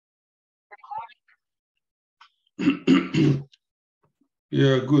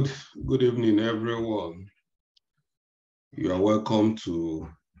Yeah, good evening, everyone. You are welcome to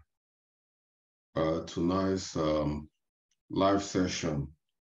tonight's live session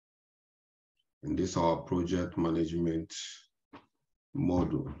in this our project management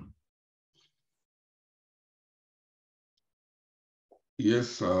module.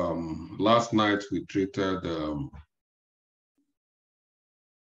 Yes, last night we treated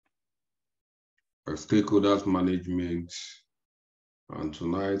stakeholders management, and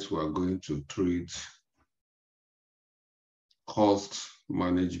tonight we are going to treat cost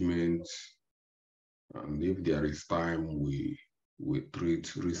management, and if there is time, we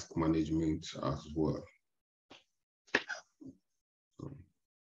treat risk management as well.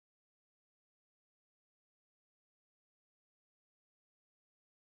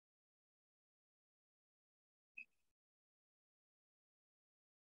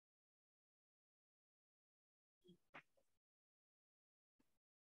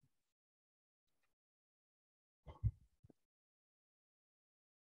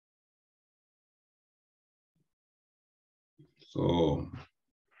 So,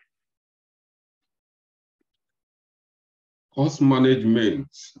 cost management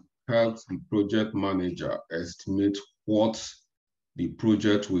helps the project manager estimate what the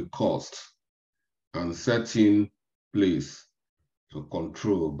project will cost and set in place to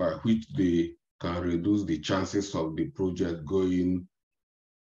control by which they can reduce the chances of the project going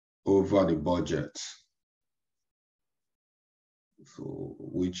over the budget. So,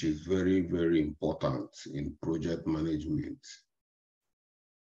 which is very, very important in project management.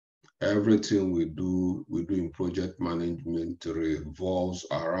 Everything we do in project management revolves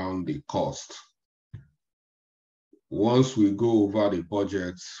around the cost. Once we go over the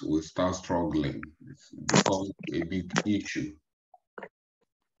budget, we start struggling. It becomes a big issue.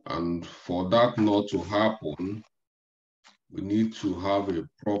 And for that not to happen, we need to have a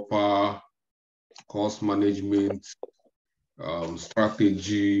proper cost management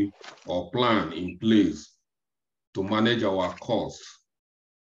strategy or plan in place to manage our costs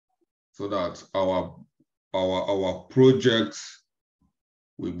so that our projects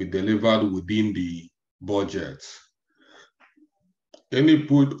will be delivered within the budget. Any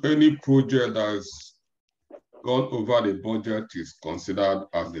project that has gone over the budget is considered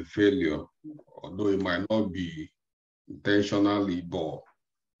as a failure, although it might not be intentionally, but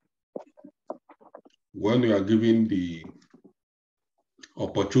when you are given the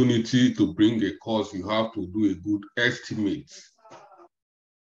opportunity to bring a cost, you have to do a good estimate.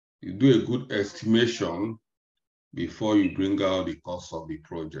 You do a good estimation before you bring out the cost of the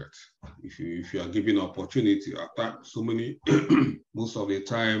project. If you are given opportunity, most of the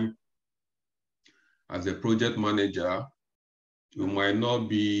time, as a project manager, you might not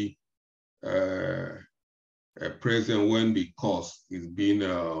be present when the cost is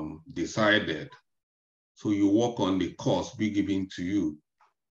being decided. So you work on the cost be given to you.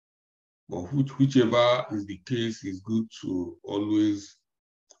 But whichever is the case, it's good to always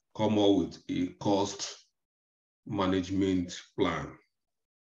come up with a cost management plan.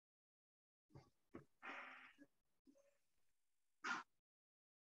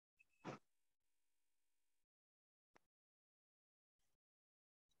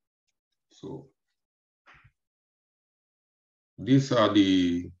 So these are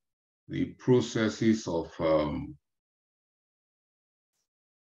the processes of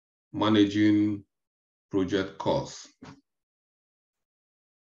managing project costs.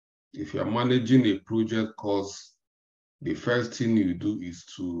 If you're managing a project cost, the first thing you do is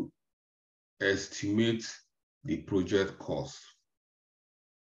to estimate the project cost.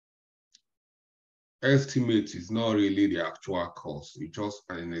 Estimate is not really the actual cost. It's just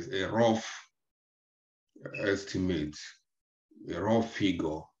a rough estimate, a rough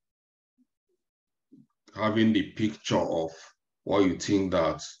figure, having the picture of what you think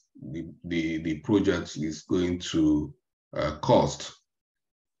that the project is going to cost.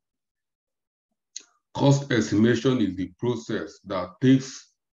 Cost estimation is the process that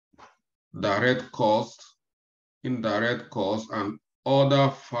takes direct cost, indirect cost, and other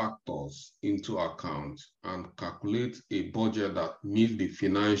factors into account and calculate a budget that meets the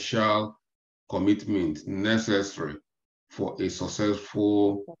financial commitment necessary for a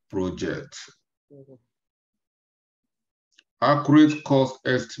successful project. Accurate cost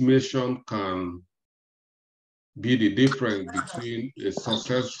estimation can be the difference between a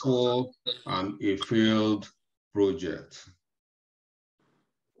successful and a failed project.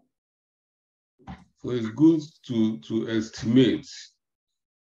 So it's good to estimate,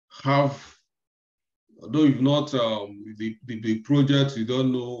 although if not the project, you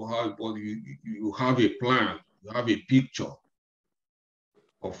don't know how, but you have a plan You have a picture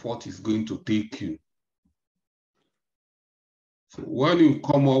of what is going to take you. So when you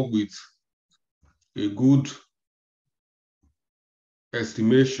come up with a good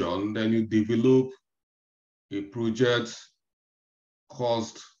estimation, then you develop a project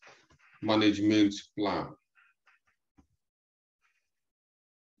cost management plan.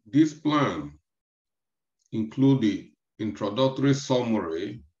 This plan includes the introductory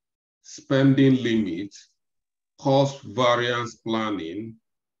summary, spending limit, cost variance planning,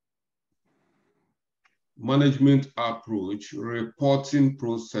 management approach, reporting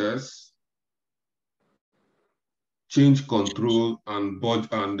process, change control, and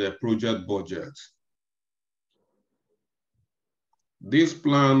project budget. This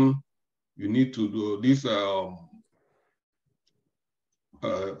plan, you need to do this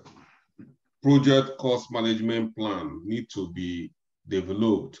project cost management plan need to be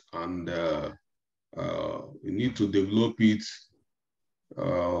developed, and you need to develop it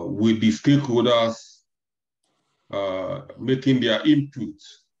with the stakeholders making their input.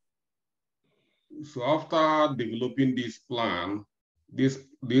 So after developing this plan, this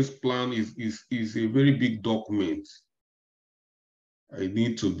plan is a very big document. It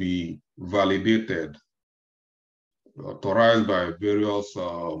needs to be validated, authorized by various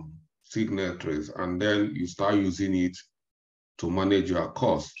signatories, and then you start using it to manage your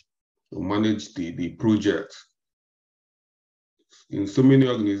cost, to manage the project. In so many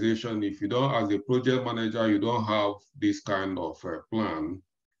organizations, if you don't, as a project manager, you don't have this kind of plan,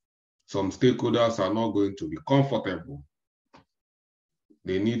 some stakeholders are not going to be comfortable.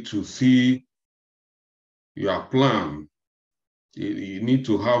 They need to see your plan. You need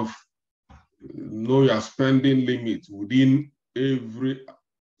to know your spending limit within every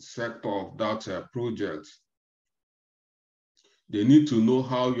sector of that project. They need to know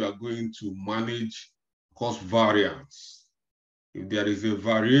how you are going to manage cost variance. If there is a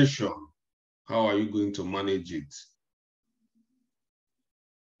variation, how are you going to manage it?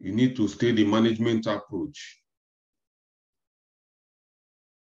 You need to state the management approach.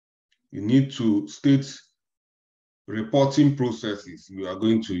 You need to state reporting processes you are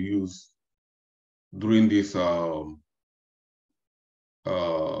going to use during this throughout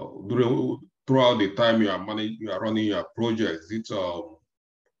the time you are running your projects. It's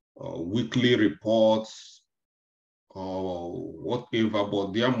weekly reports or whatever,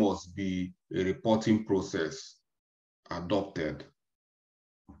 but there must be a reporting process adopted.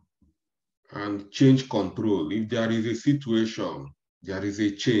 And change control. If there is a situation, there is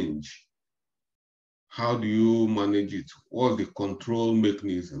a change, how do you manage it? What's the control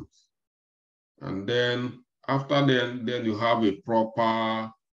mechanisms? And then after then you have a proper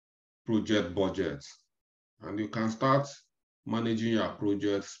project budget, and you can start managing your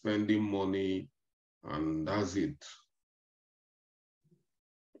project, spending money, and that's it.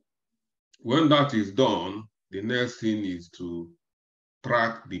 When that is done, the next thing is to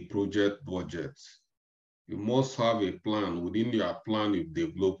track the project budget. You must have a plan. Within your plan you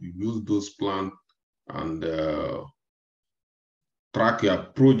develop, you use those plans and track your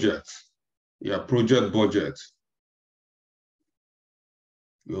project budget.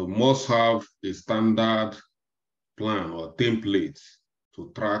 You must have a standard plan or template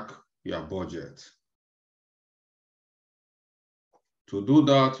to track your budget. To do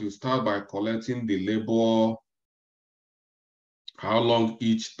that, you start by collecting the labor, how long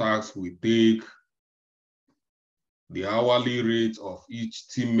each task will take, the hourly rate of each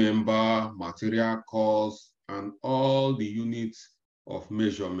team member, material costs, and all the units of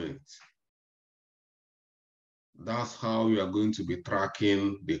measurement. That's how you are going to be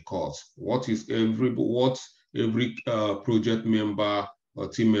tracking the cost. What every project member or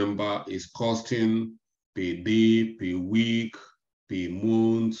team member is costing per day, per week, per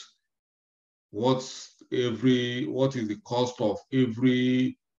month. What is the cost of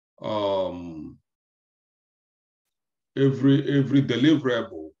every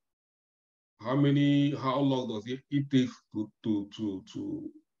deliverable? How long does it take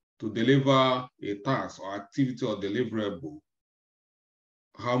to deliver a task or activity or deliverable?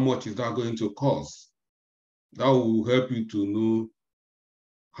 How much is that going to cost? That will help you to know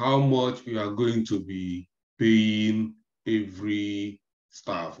how much you are going to be paying every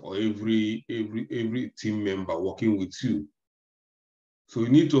staff or every team member working with you. So you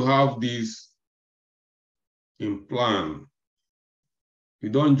need to have this in plan. You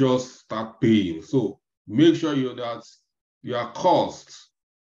don't just start paying. So make sure that your costs,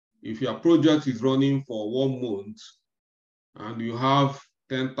 if your project is running for 1 month and you have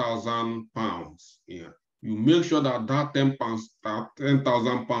 10,000 pounds here, you make sure that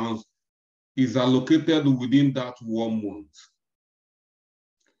 10,000 pounds is allocated within that 1 month.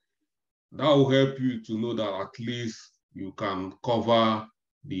 That will help you to know that at least you can cover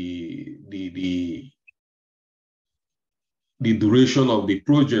the duration of the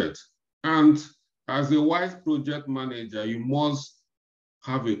project. And as a wise project manager, you must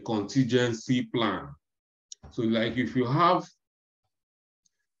have a contingency plan. So like if you have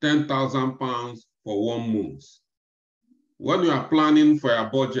 £10,000 for 1 month, when you are planning for your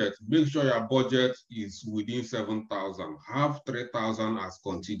budget, make sure your budget is within 7,000. Have 3,000 as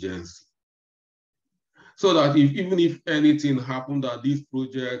contingency. So that even if anything happened, that these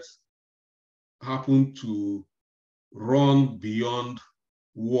projects happen to run beyond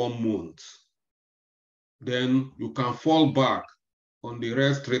 1 month, then you can fall back on the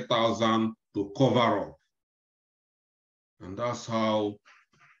rest 3,000 to cover up. And that's how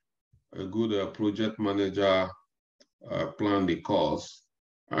a good project manager plan the cost.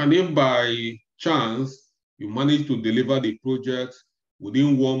 And if by chance you manage to deliver the project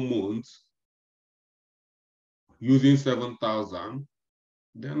within 1 month using 7,000,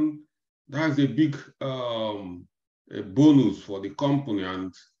 then that's a big a bonus for the company,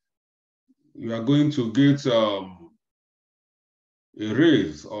 and you are going to get a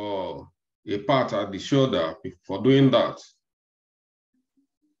raise or a pat at the shoulder for doing that.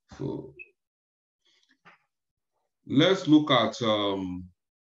 So let's look at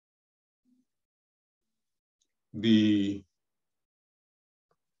the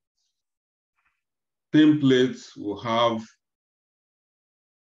templates we have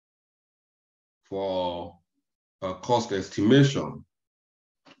for cost estimation.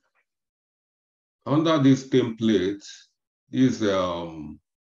 Under this template is a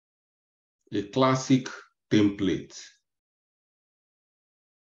classic template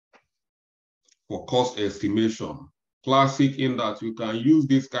for cost estimation. Classic in that you can use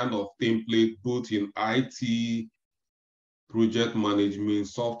this kind of template both in IT, project management,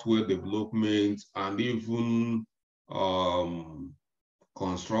 software development, and even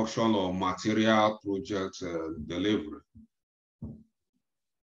construction or material project delivery.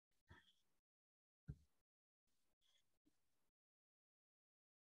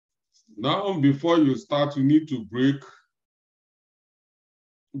 Now, before you start, you need to break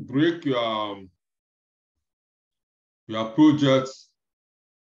your projects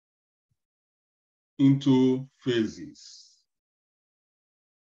into phases.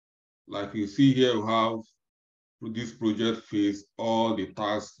 Like you see here, you have this project phase, all the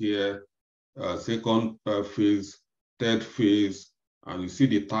tasks here, second phase, third phase, and you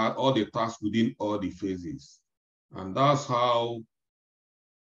see all the tasks within all the phases. And that's how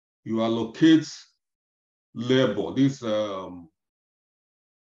you allocate labor, this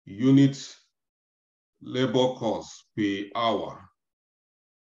unit labor cost per hour.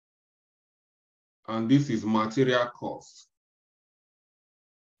 And this is material cost.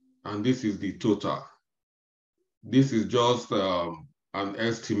 And this is the total. This is just an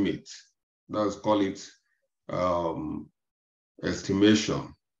estimate. Let's call it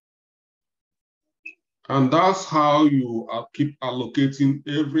estimation. And that's how you keep allocating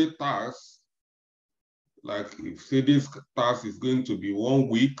every task. Like if say this task is going to be 1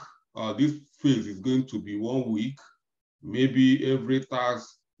 week, this phase is going to be 1 week, maybe every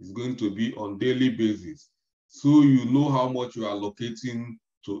task is going to be on daily basis. So you know how much you are allocating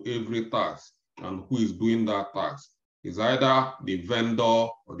to every task and who is doing that task. It's either the vendor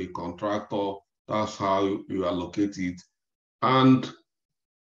or the contractor. That's how you allocate it. And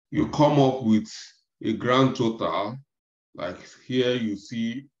you come up with a grand total. Like here you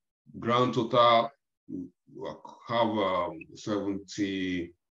see grand total, have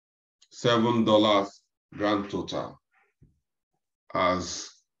 $77 grand total as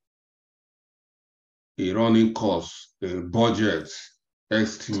a running cost, a budget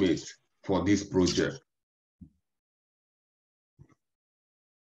estimate for this project.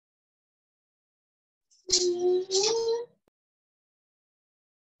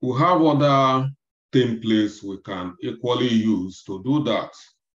 We have other templates we can equally use to do that.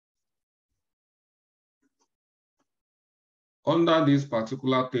 Under this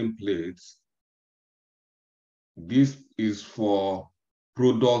particular template, this is for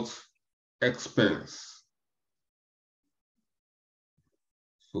product expense.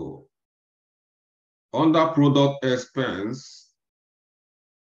 So under product expense,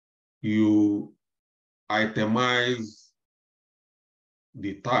 you itemize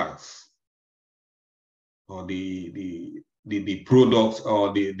the tax or the products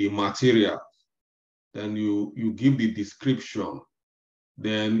or the material. Then you give the description.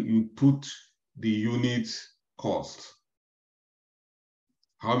 Then you put the unit cost.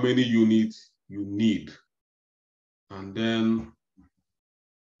 how many units you need, and then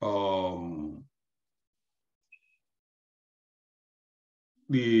a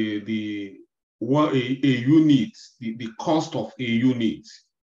unit, the cost of a unit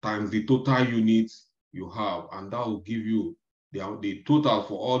times the total units you have, and that will give you the total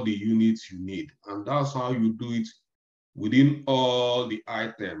for all the units you need. And that's how you do it within all the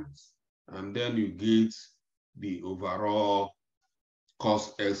items. And then you get the overall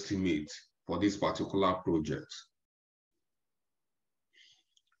cost estimate for this particular project.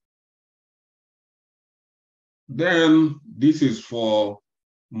 Then this is for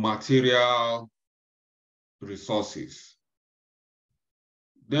material resources.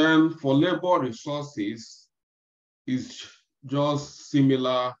 Then for labor resources, it's just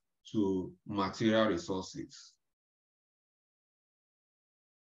similar to material resources.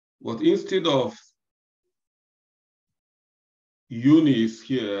 But instead of units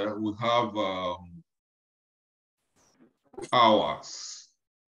here, we have hours.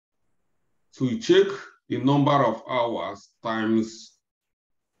 So you check the number of hours times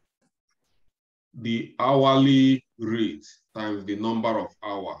the hourly rate times the number of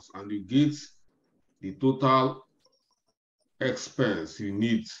hours, and you get the total expense you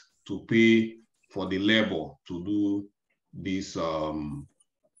need to pay for the labor to do this,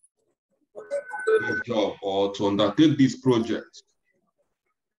 this job or to undertake this project.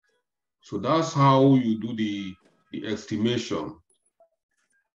 So that's how you do the estimation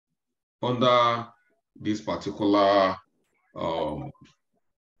under this particular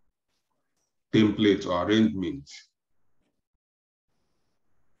template or arrangement.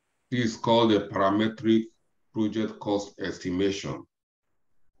 This is called a parametric project cost estimation.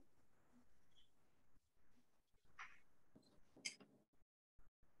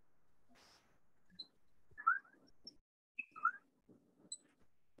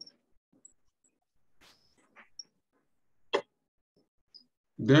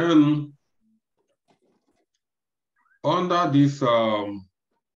 Then under this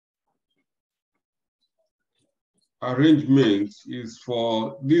arrangement is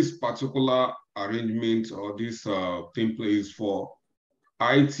for this particular arrangement, or this template is for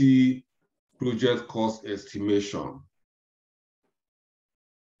IT project cost estimation.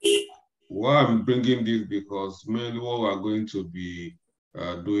 Why I'm bringing this, because mainly what we're going to be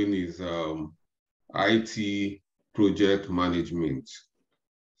doing is IT project management.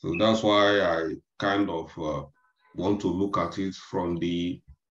 So that's why I kind of want to look at it from the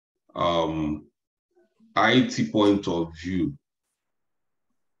IT point of view.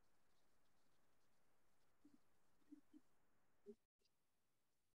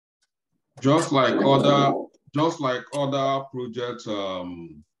 Just like other projects,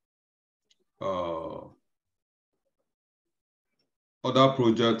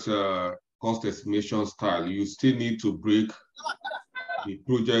 cost estimation style, you still need to break the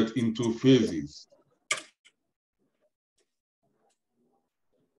project into phases.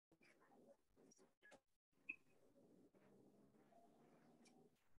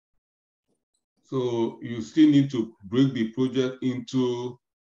 So you still need to break the project into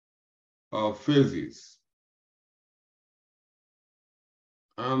phases.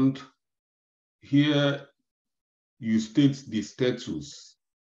 And here you state the status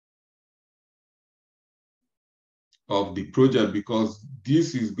of the project, because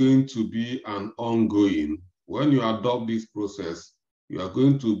this is going to be an ongoing. When you adopt this process, you are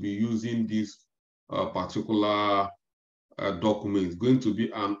going to be using this particular document. It's going to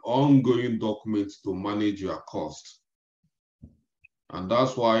be an ongoing document to manage your cost. And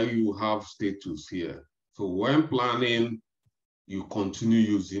that's why you have status here. So when planning, you continue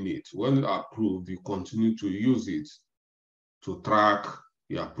using it. When approved, you continue to use it to track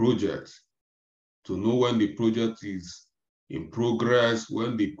your project, to know when the project is in progress,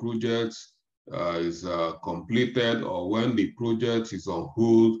 when the project is completed, or when the project is on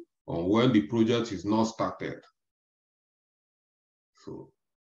hold, or when the project is not started. So,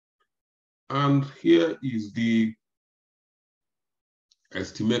 and here is the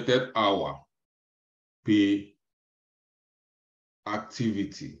estimated hour per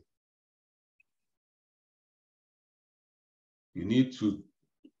activity. You need to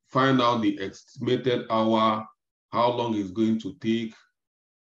find out the estimated hour, how long it's going to take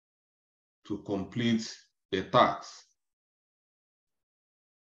to complete a task.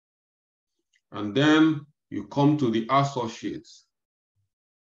 And then you come to the associates.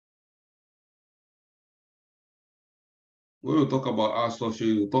 When we talk about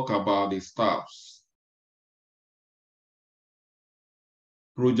associates, we talk about the staffs,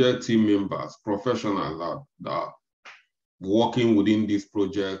 project team members, professionals that working within this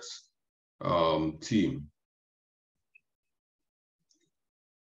project team.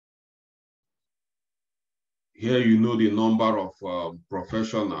 Here you know the number of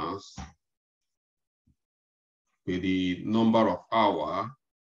professionals with the number of hours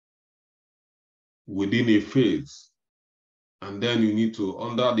within a phase. And then you need to,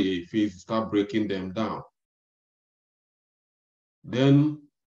 under the phase, start breaking them down. Then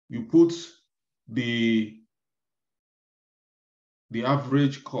you put the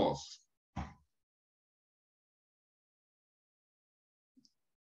average cost.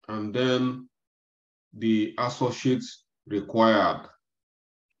 And then the associates required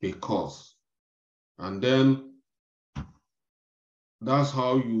a cost. And then that's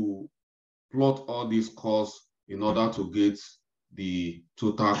how you plot all these costs in order to get the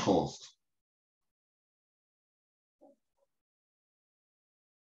total cost.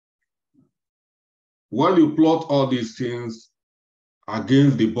 When you plot all these things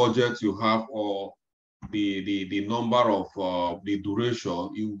against the budget you have or the number of the duration,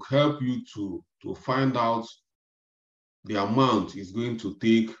 it will help you to find out the amount it's going to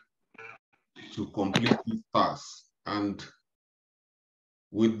take to complete this task. And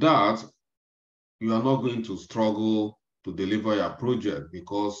with that, you are not going to struggle to deliver your project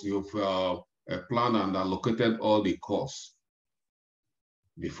because you've planned and allocated all the costs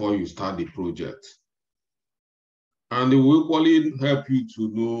before you start the project. And it will equally help you to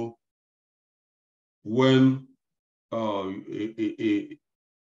know when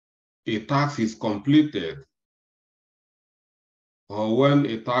a task is completed or when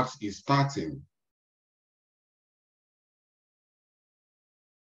a task is starting.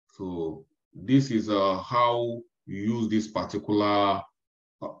 So this is how you use this particular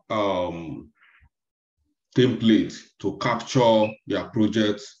template to capture your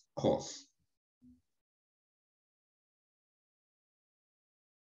project cost.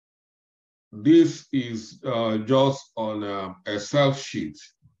 This is just on a Excel sheet.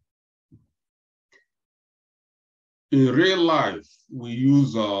 In real life, we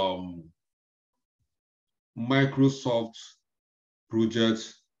use Microsoft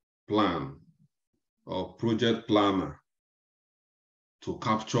Project Plan or Project Planner to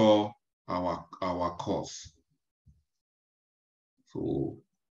capture our costs. So,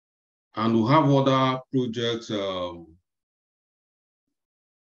 and we have other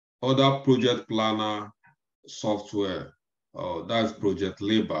project planner software. That's Project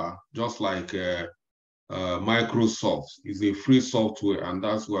Labor, just like Microsoft is a free software, and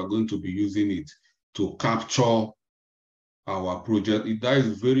that's we are going to be using it to capture our project. That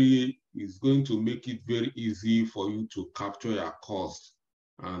is going to make it very easy for you to capture your cost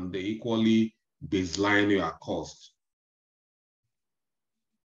and equally baseline your cost.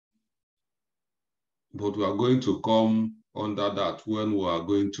 But we are going to come under that when we are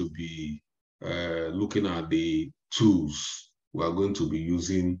going to be looking at the tools we are going to be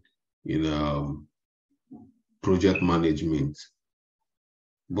using in project management.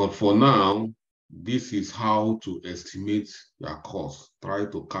 But for now, this is how to estimate your cost. Try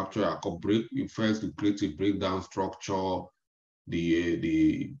to capture your cost. First, you create a breakdown structure,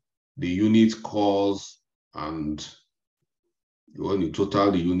 the unit cost, and when you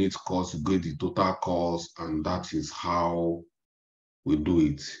total the unit cost, you get the total cost, and that is how we do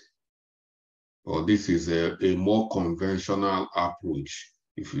it. Or this is a more conventional approach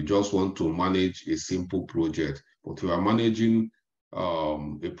if you just want to manage a simple project. But if you are managing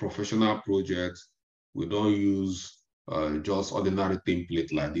a professional project, we don't use just ordinary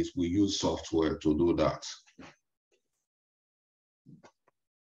template like this. We use software to do that.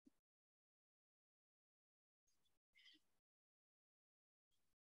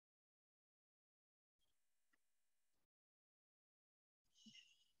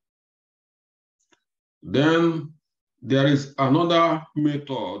 Then there is another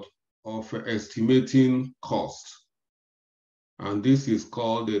method of estimating cost, and this is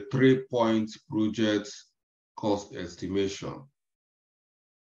called the 3-point project cost estimation.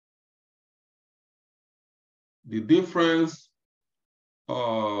 The difference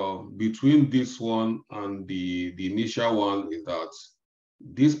between this one and the initial one is that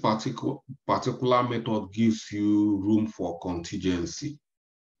this particular method gives you room for contingency.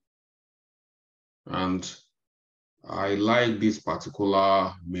 And I like this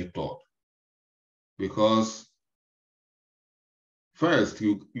particular method because first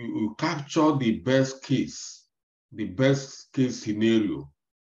you capture the best case scenario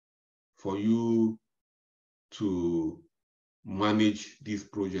for you to manage this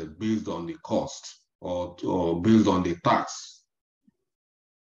project based on the cost or based on the tax.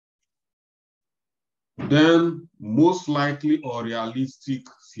 Then most likely or realistic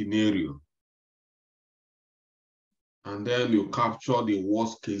scenario. And then you capture the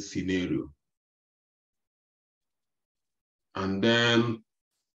worst case scenario. And then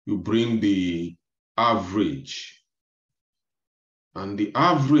you bring the average. And the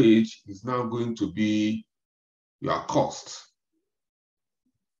average is now going to be your cost.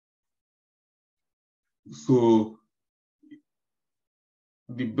 So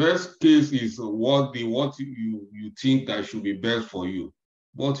the best case is what you think that should be best for you.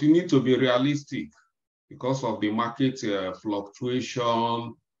 But you need to be realistic because of the market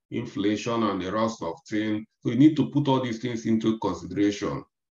fluctuation, inflation, and the rest of things. So you need to put all these things into consideration.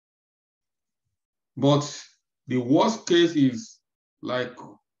 But the worst case is, like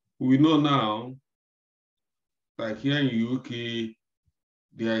we know now, like here in UK,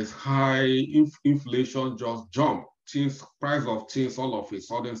 there is high inflation just jumped. Things, price of things all of a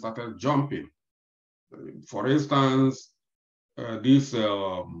sudden started jumping. For instance, this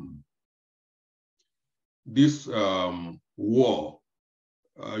war,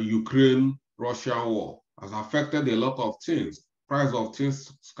 Ukraine-Russian war, has affected a lot of things. Price of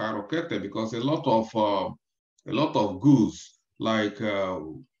things skyrocketed because a lot of goods like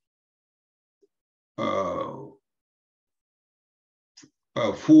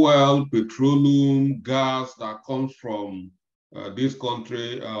fuel, petroleum, gas that comes from this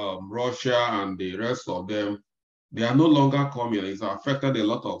country, Russia, and the rest of them, they are no longer coming. It's affected a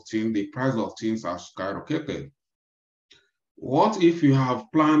lot of things. The price of things are skyrocketed. What if you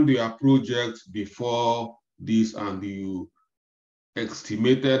have planned your project before this and you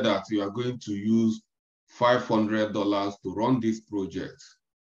estimated that you are going to use $500 to run this project?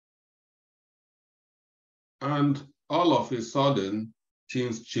 And all of a sudden,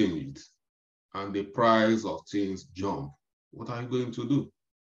 things changed and the price of things jumped. What are you going to do?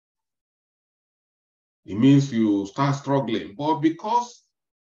 It means you start struggling. But because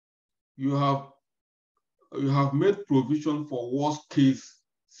you have made provision for worst case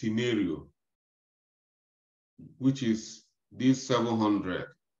scenario, which is this 700.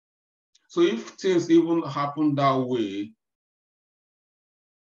 So if things even happen that way,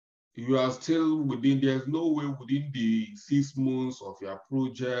 you are still within, there's no way within the 6 months of your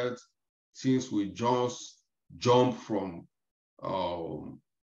project, things will just jump from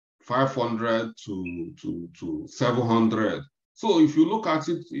 500 to 700. So if you look at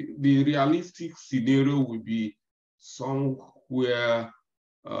it, the realistic scenario will be somewhere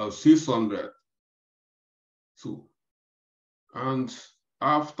 600. So, and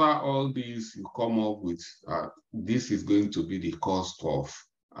after all this, you come up with this is going to be the cost of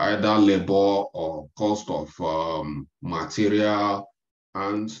either labor or cost of material.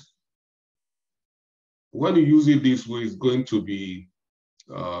 And when you use it this way, it's going to be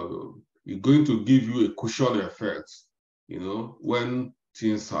it's going to give you a cushion effect, you know, when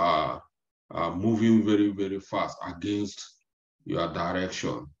things are moving very, very fast against your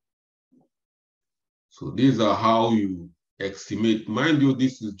direction. So these are how you estimate. Mind you,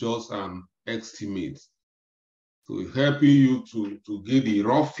 this is just an estimate. So it's helping you to get the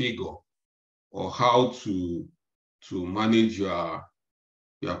raw figure or how to manage your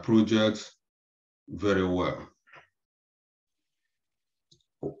project very well.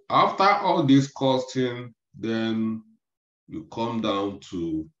 After all this costing, then you come down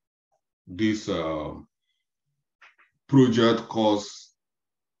to this project cost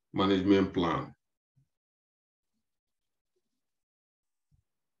management plan.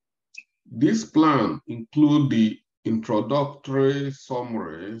 This plan includes the introductory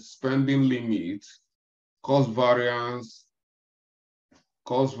summary, spending limit, cost variance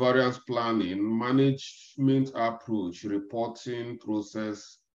planning, management approach, reporting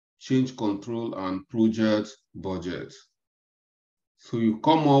process, change control, and project budget. So you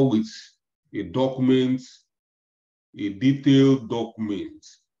come up with a document, a detailed document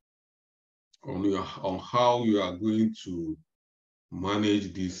on how you are going to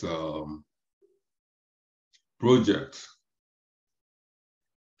manage this project.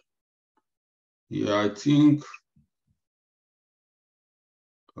 Yeah, I think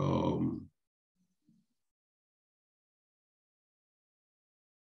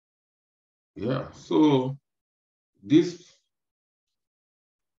yeah, so this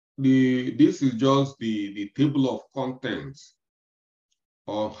is just the table of contents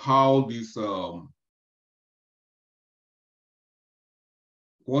of how this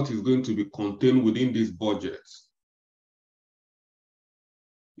what is going to be contained within this budget.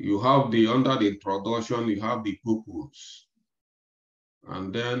 You have under the introduction, you have the purpose,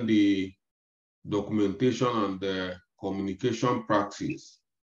 and then the documentation and the communication practice.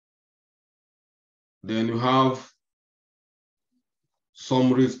 Then you have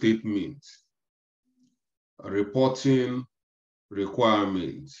summary statements, reporting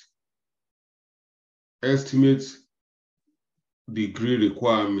requirements, estimate degree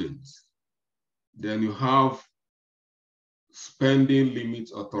requirements. Then you have spending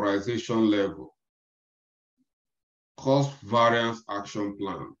limit authorization level, cost variance action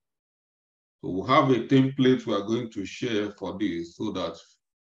plan. So we'll have a template we are going to share for this so that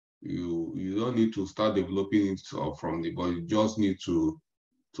you don't need to start developing it from the, but you just need to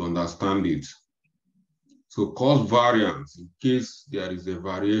understand it. So cost variance, in case there is a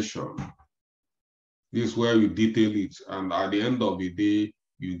variation, this is where you detail it. And at the end of the day,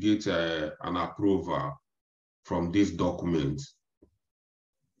 you get an approval from this document.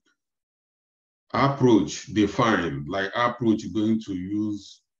 Approach defined, like approach you're going to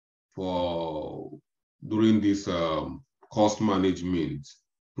use for during this cost management,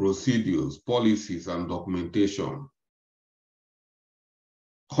 procedures, policies, and documentation.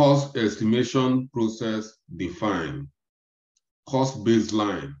 Cost estimation process defined. Cost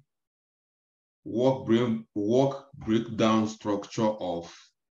baseline. Work breakdown structure of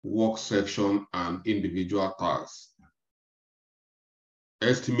work section and individual tasks.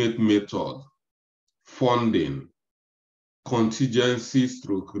 Estimate method. Funding. Contingency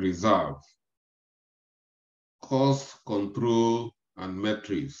 / reserve. Cost control and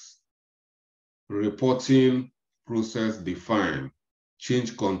metrics. Reporting process defined.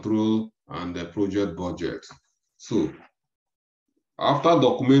 Change control and the project budget. So after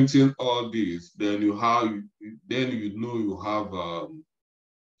documenting all this, then you know you have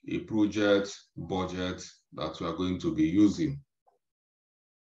a project budget that you are going to be using.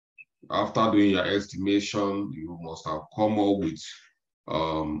 After doing your estimation, you must have come up with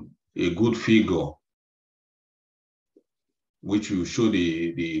a good figure, which will show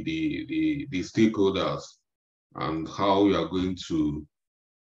the stakeholders and how you are going to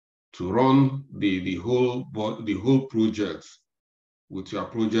run the whole project with your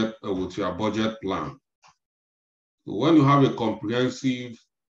budget plan. So when you have a comprehensive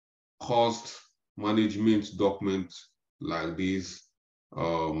cost management document like this,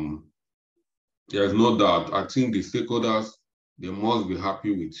 there's no doubt. I think the stakeholders, they must be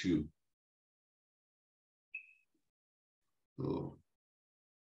happy with you. So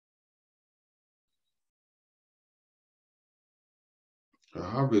I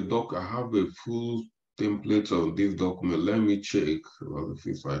have a full template of this document. Let me check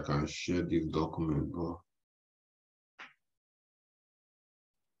if I can share this document.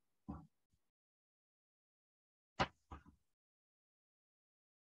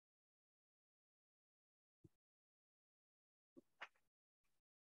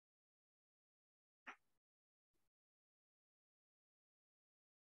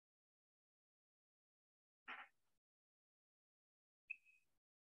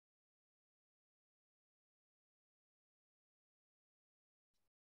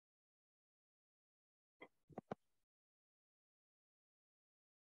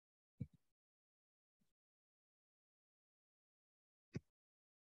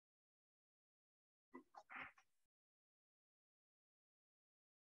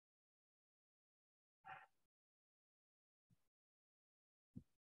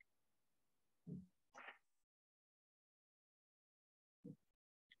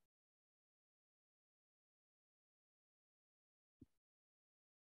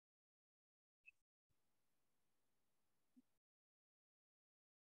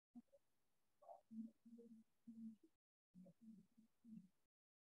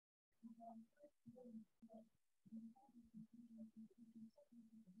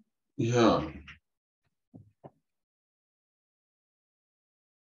 Yeah.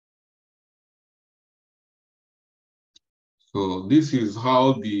 So this is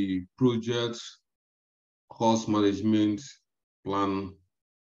how the project cost management plan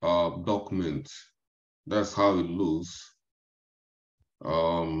document. That's how it looks.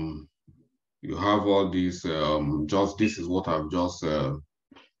 You have all these. This is what I've just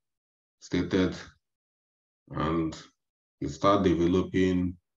stated, and you start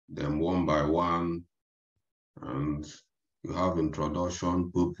developing them one by one, and you have introduction,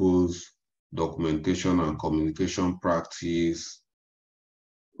 purpose, documentation and communication practice,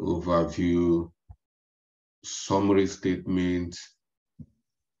 overview, summary statement,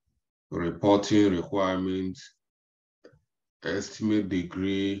 reporting requirement, estimate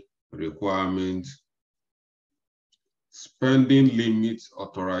degree requirement, spending limit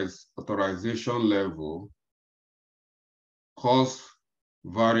authorization level, cost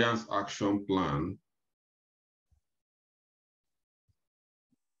variance action plan,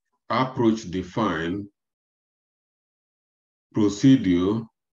 approach define, procedure,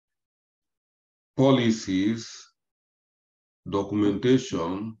 policies,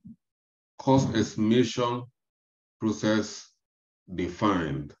 documentation, cost estimation, process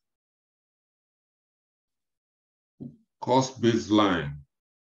defined. Cost baseline,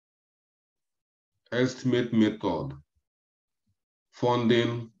 estimate method,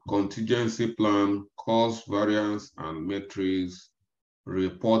 funding, contingency plan, cost variance and metrics,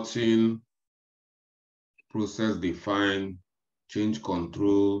 reporting, process defined, change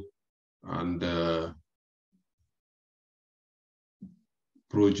control, and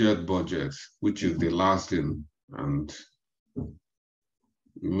project budget, which is the last thing. And I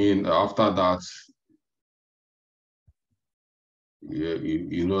mean, after that,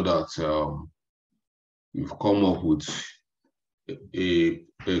 you know that you've come up with a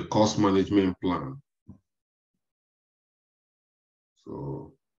cost management plan.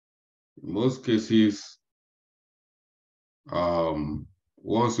 So in most cases,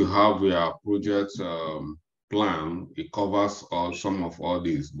 once you have your project plan, it covers some of all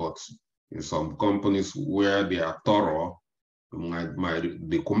these, but in some companies where they are thorough, might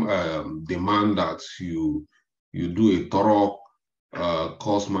demand that you do a thorough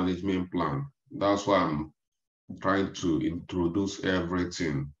cost management plan. That's why I'm trying to introduce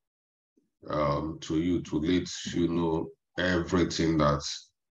everything to you, to let you know everything that's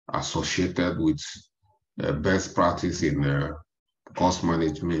associated with best practice in cost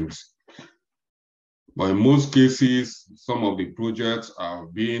management. But in most cases, some of the projects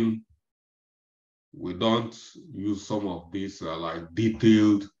have been, we don't use some of these like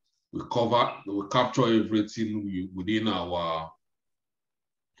detailed, we capture everything within our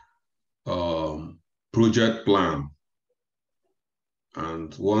project plan.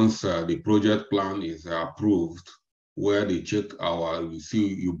 And once the project plan is approved, where they check you see,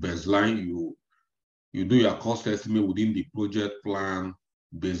 you baseline, you do your cost estimate within the project plan,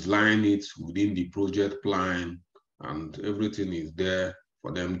 baseline it within the project plan, and everything is there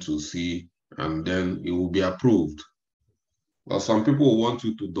for them to see, and then it will be approved. But some people want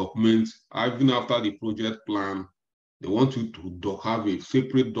you to document, even after the project plan, they want you to have a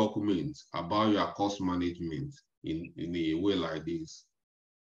separate document about your cost management in a way like this.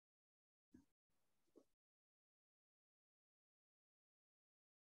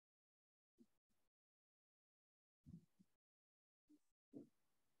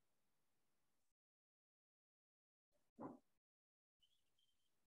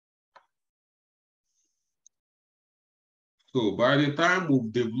 So by the time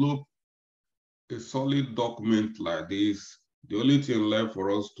we've developed a solid document like this, the only thing left for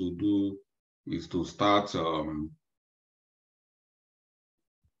us to do is to start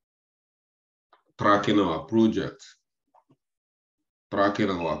tracking our project, tracking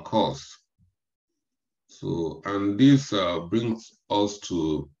our costs. So, and this brings us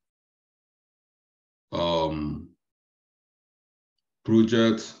to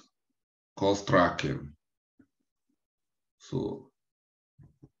project cost tracking. So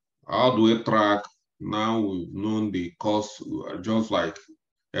how do we track? Now we've known the cost, just like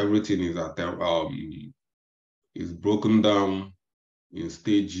everything is broken down in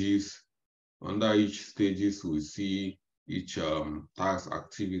stages. Under each stages, we see each task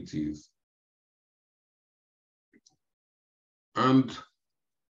activities. And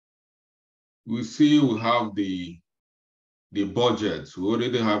we see we have the budget. We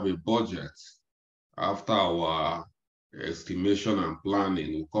already have a budget. After our estimation and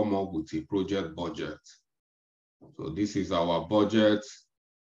planning, we come up with a project budget. So this is our budget.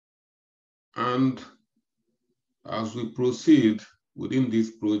 And as we proceed within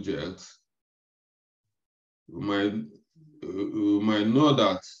this project, we might know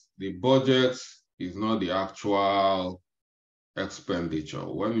that the budget is not the actual expenditure.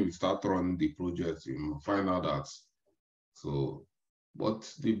 When you start running the project, you find out that. So, but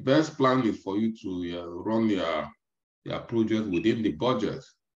the best plan is for you to run your project within the budget.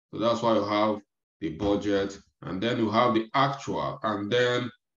 So that's why you have the budget, and then you have the actual, and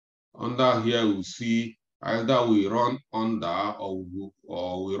then under here we see either we run under or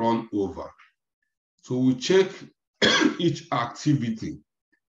we run over. So we check each activity.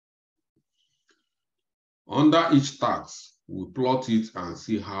 Under each task, we plot it and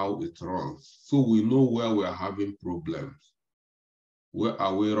see how it runs. So we know where we are having problems. Where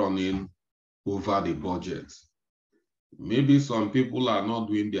are we running over the budget? Maybe some people are not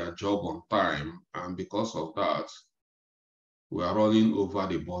doing their job on time, and because of that, we are running over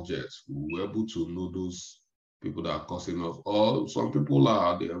the budget. We're able to know those people that are causing us. Or some people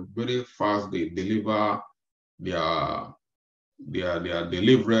they are very fast, they deliver their their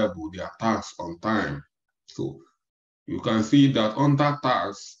deliverable, their tasks on time. So you can see that under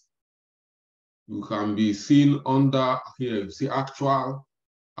tasks, you can be seen under here, you see actual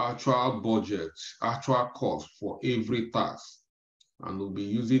budget, actual cost for every task. And we'll be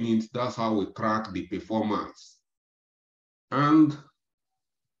using it, that's how we track the performance. And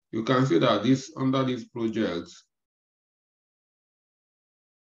you can see that under this project,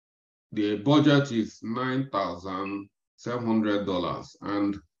 the budget is $9,700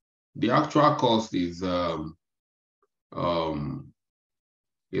 and the actual cost is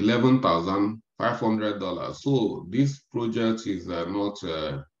 $11,500. So this project is not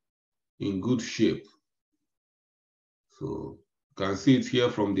in good shape. So you can see it here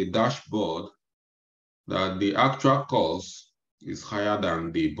from the dashboard that the actual cost is higher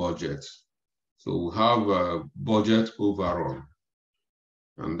than the budget. So we have a budget overrun,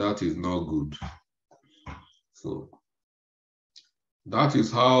 and that is not good. So that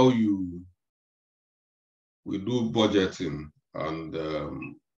is how we do budgeting and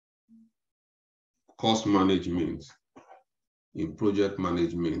cost management in project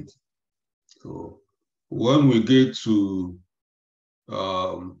management. So when we get to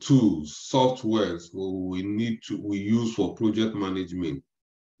tools, softwares we use for project management,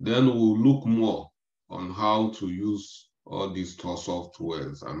 then we'll look more on how to use all these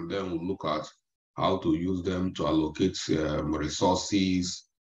softwares, and then we'll look at how to use them to allocate resources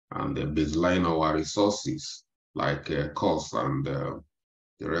and baseline our resources, like costs and the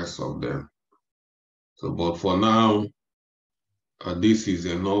rest of them. So, but for now, this is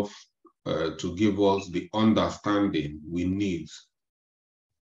enough to give us the understanding we need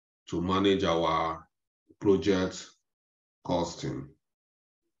to manage our project costing.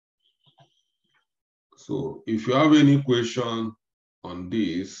 So if you have any question on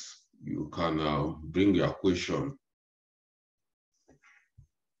this, you can bring your question.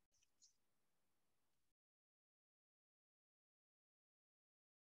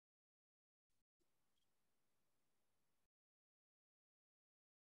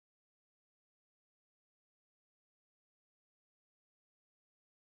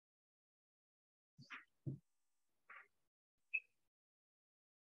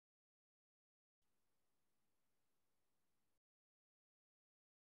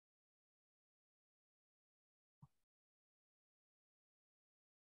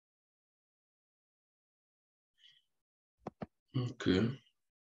 Okay.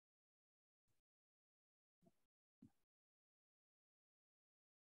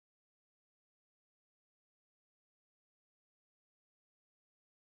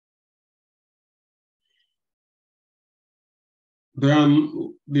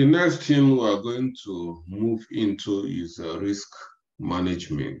 Then the next thing we are going to move into is risk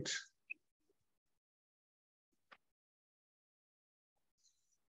management.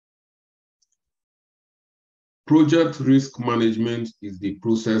 Project risk management is the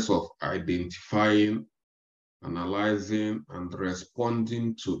process of identifying, analyzing, and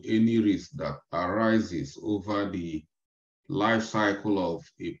responding to any risk that arises over the life cycle of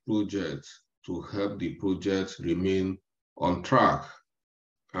a project to help the project remain on track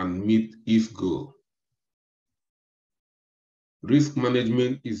and meet its goal. Risk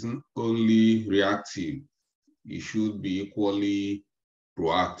management isn't only reactive, it should be equally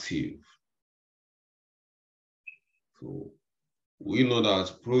proactive. So we know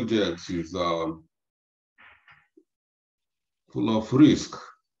that projects is full of risk.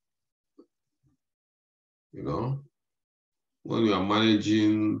 You know, when you are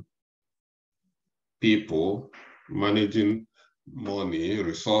managing people, managing money,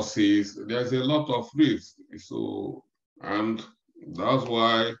 resources, there's a lot of risk. So, and that's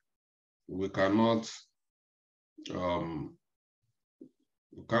why we cannot we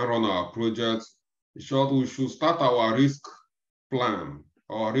can't run our projects. In short, we should start our risk plan,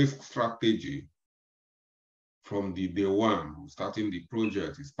 our risk strategy from the day one. Starting the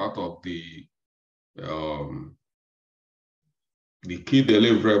project is part of the key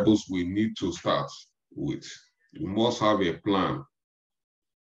deliverables we need to start with. You must have a plan,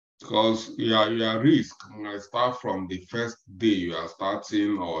 because your risk might start from the first day you are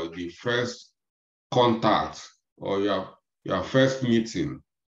starting, or the first contact, or your first meeting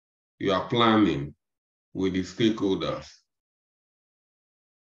you are planning with the stakeholders.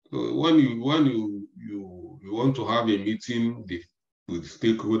 So when you want to have a meeting with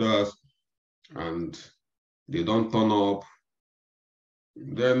stakeholders and they don't turn up,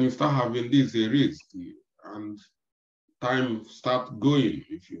 then you start having this a risk, and time start going.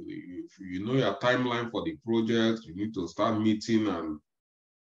 If you know your timeline for the project, you need to start meeting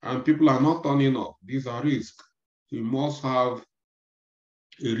and people are not turning up. These are risks. You must have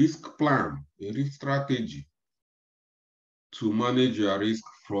a risk plan, a risk strategy to manage your risk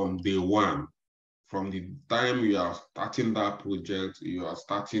from day one. From the time you are starting that project, you are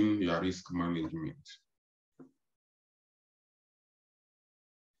starting your risk management.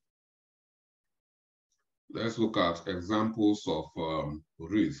 Let's look at examples of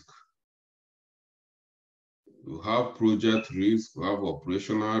risk. You have project risk, you have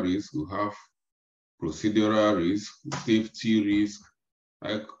operational risk, you have procedural risk, safety risk.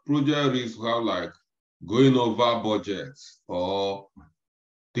 Like project risk, you have like going over budgets or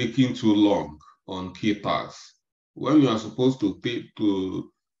taking too long on key tasks. When you are supposed to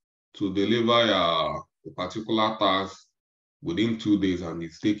deliver a particular task within 2 days and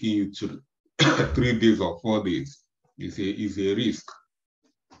it's taking you 3 days or 4 days, is a risk.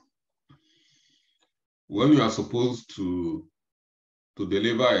 When you are supposed to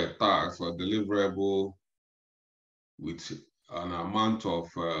deliver a task or deliverable with an amount of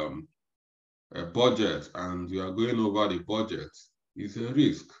a budget and you are going over the budget, is a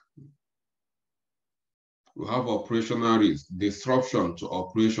risk. We have operational risk, disruption to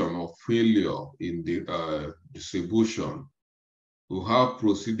operation or failure in the distribution. We have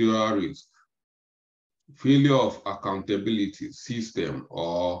procedural risk, failure of accountability system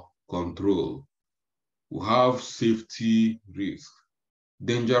or control. We have safety risk,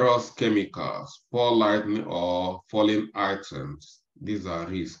 dangerous chemicals, poor lighting or falling items. These are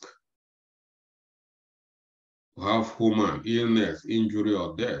risks. We have human illness, injury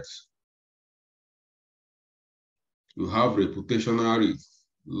or death. You have reputational risk,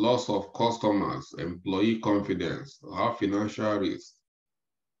 loss of customers, employee confidence. You have financial risk,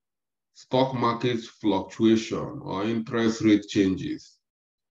 stock market fluctuation or interest rate changes.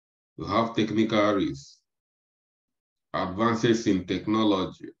 You have technical risk, advances in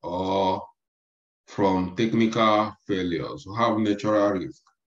technology or from technical failures. You have natural risk,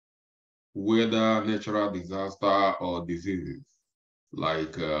 whether natural disaster or diseases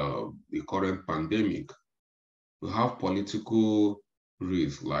like the current pandemic. We have political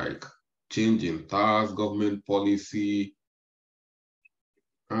risk like change in tax, government policy,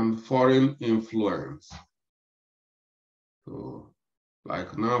 and foreign influence. So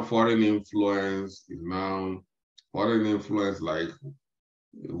like now foreign influence like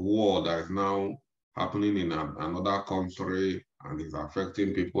a war that is now happening in another country and is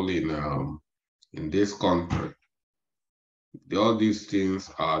affecting people in this country. All these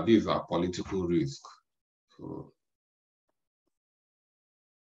things these are political risks. So,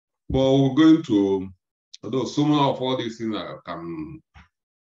 but we're going to, although some of all these things can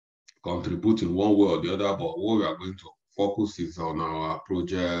contribute in one way or the other, but what we are going to focus is on our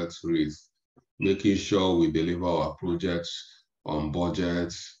project risk, making sure we deliver our projects on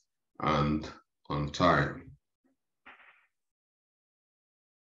budget and on time.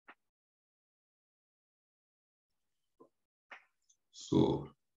 So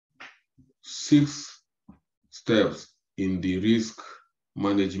 6 steps in the risk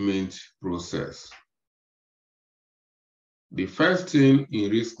management process. The first thing in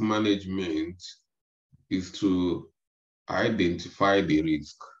risk management is to identify the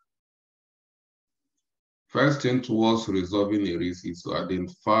risk. First thing towards resolving a risk is to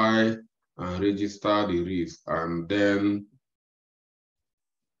identify and register the risk and then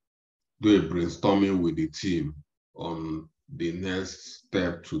do a brainstorming with the team on the next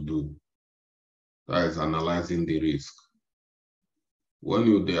step to do. That is analyzing the risk. When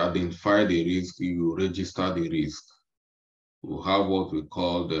you identify the risk, you register the risk. We have what we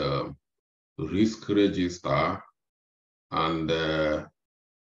call the risk register, and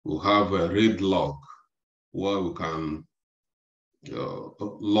we have a RAID log where we can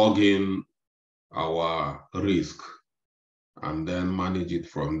log in our risk and then manage it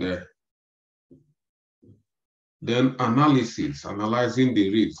from there. Then analyzing the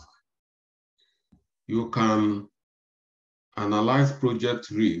risk. You can analyze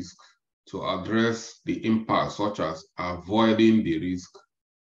project risk to address the impact, such as avoiding the risk,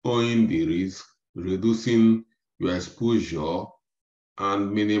 owning the risk, reducing your exposure,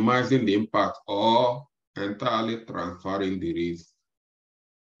 and minimizing the impact, or entirely transferring the risk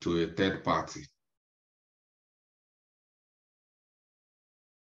to a third party.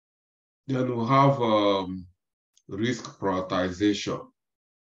 Then we have risk prioritization.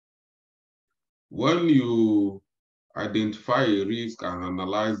 When you identify a risk and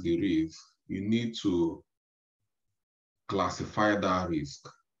analyze the risk, you need to classify that risk.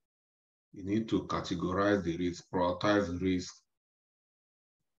 You need to categorize the risk, prioritize the risk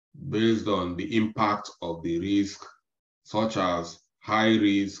based on the impact of the risk, such as high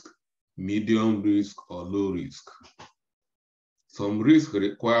risk, medium risk, or low risk. Some risk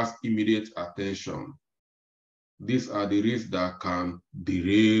requires immediate attention. These are the risks that can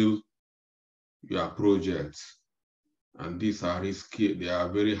derail your project. And these are risky, they are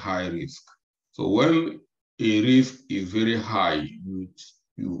very high risk. So when a risk is very high,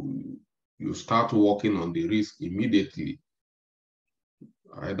 you start working on the risk immediately,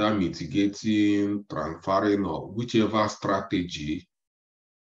 either mitigating, transferring, or whichever strategy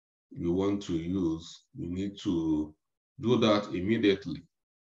you want to use, you need to do that immediately.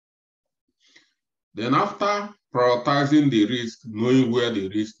 Then after prioritizing the risk, knowing where the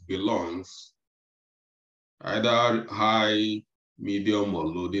risk belongs, either high, medium, or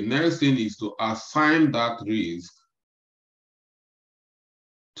low, the next thing is to assign that risk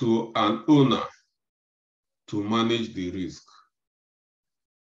to an owner to manage the risk.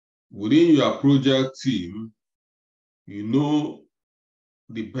 Within your project team, you know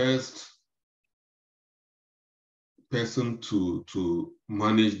the best person to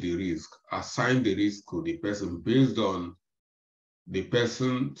manage the risk. Assign the risk to the person based on the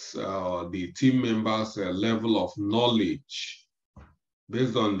person's, the team member's level of knowledge,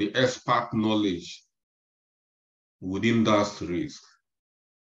 based on the expert knowledge within that risk.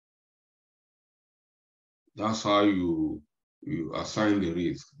 That's how you assign the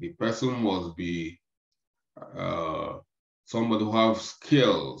risk. The person must be somebody who has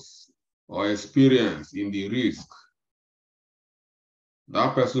skills or experience in the risk.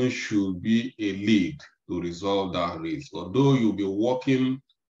 That person should be a lead to resolve that risk. Although you'll be working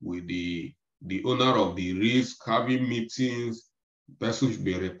with the owner of the risk, having meetings, the person should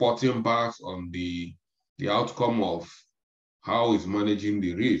be reporting back on the outcome of how he's managing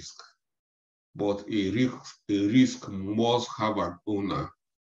the risk. But a risk must have an owner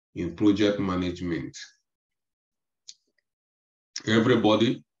in project management.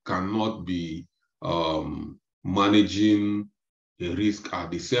 Everybody cannot be managing a risk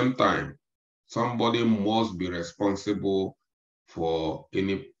at the same time. Somebody must be responsible for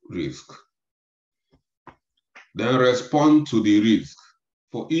any risk. Then respond to the risk.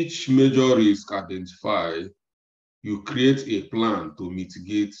 For each major risk identified, you create a plan to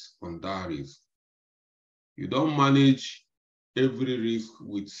mitigate on that risk. You don't manage every risk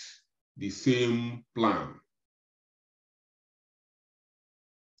with the same plan.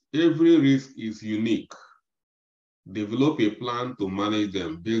 Every risk is unique. Develop a plan to manage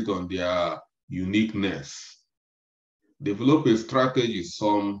them based on their uniqueness. Develop a strategy,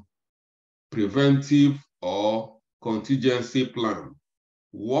 some preventive or contingency plan.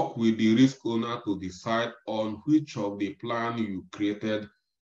 Work with the risk owner to decide on which of the plan you created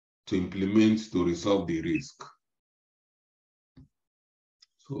to implement to resolve the risk.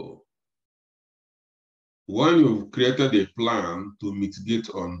 So when you've created a plan to mitigate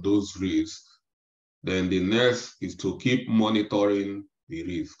on those risks, then the next is to keep monitoring the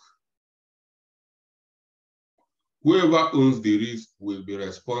risk. Whoever owns the risk will be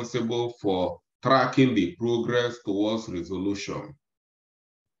responsible for tracking the progress towards resolution.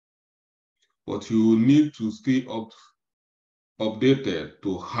 But you need to stay updated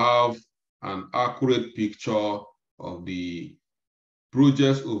to have an accurate picture of the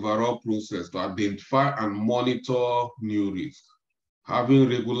project's overall process to identify and monitor new risks. Having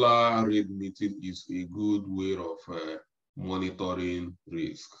regular RAID meeting is a good way of monitoring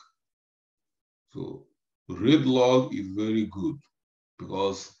risk. So RAID log is very good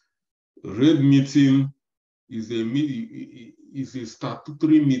because RAID meeting is a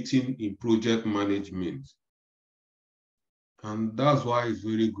statutory meeting in project management. And that's why it's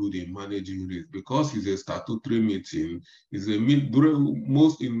very good in managing risk, because it's a statutory meeting. It's a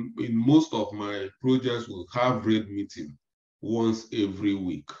in most of my projects will have RAID meeting once every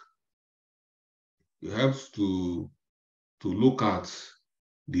week. It helps to look at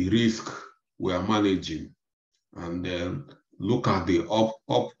the risk we are managing and then look at the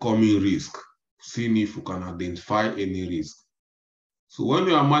upcoming risk, seeing if you can identify any risk. So when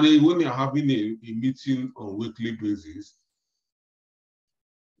you are having a meeting on a weekly basis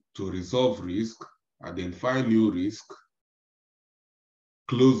to resolve risk, identify new risk,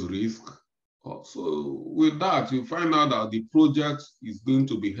 close risk. So with that, you find out that the project is going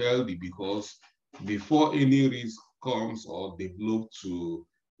to be healthy, because before any risk comes or develops to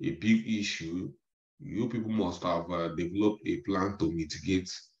a big issue, you people must have developed a plan to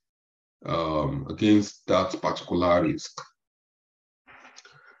mitigate against that particular risk.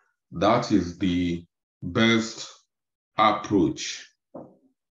 That is the best approach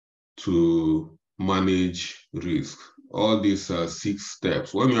to manage risk. All these 6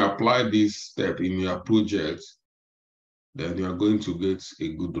 steps. When you apply this step in your project, then you are going to get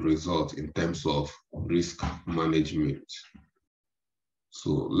a good result in terms of risk management.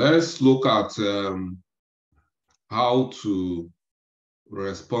 So let's look at how to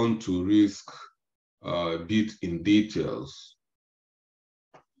respond to risk a bit in details.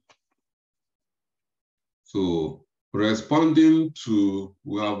 So responding to,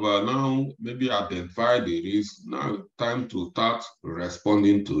 we have now maybe identified the risk. Now time to start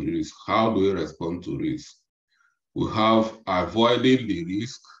responding to risk. How do we respond to risk? We have avoiding the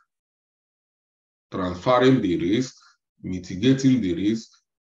risk, transferring the risk, mitigating the risk,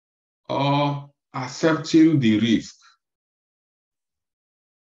 or accepting the risk.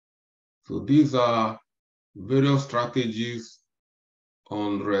 So these are various strategies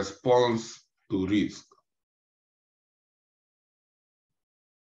on response to risk.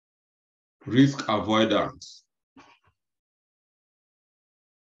 Risk avoidance.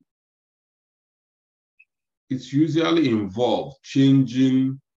 It's usually involved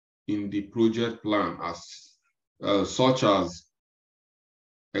changing in the project plan such as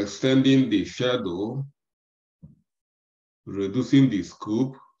extending the schedule, reducing the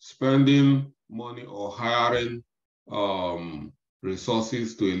scope, spending money or hiring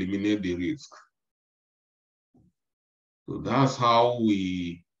resources to eliminate the risk. So that's how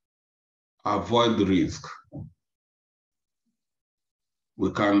we avoid the risk.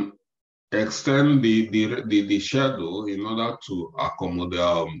 We can extend the schedule in order to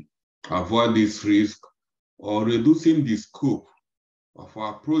accommodate, avoid this risk, or reducing the scope of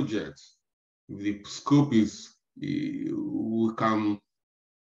our project. If the scope is, we can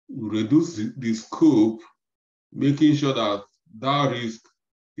reduce the scope, making sure that that risk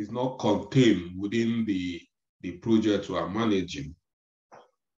is not contained within the project we are managing.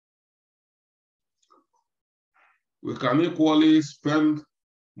 We can equally spend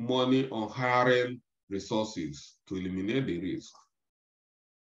money on hiring resources to eliminate the risk.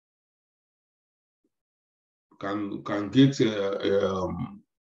 Can get a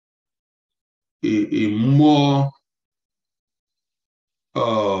more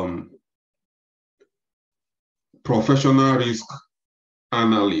professional risk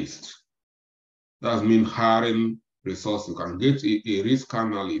analyst. That means hiring resources. You can get a risk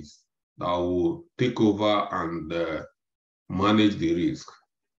analyst that will take over and manage the risk.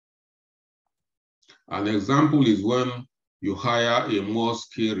 An example is when you hire a more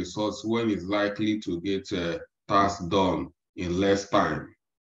skilled resource when it's likely to get tasks done in less time.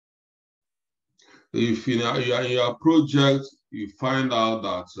 If in your project, you find out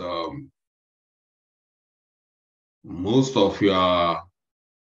that most of your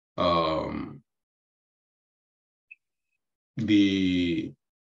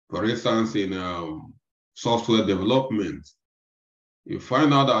for instance, in software development, you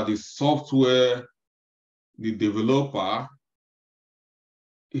find out that the software, the developer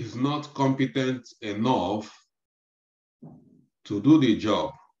is not competent enough to do the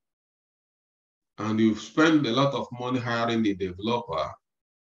job. And you've spent a lot of money hiring the developer,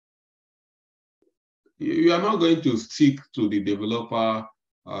 you are not going to stick to the developer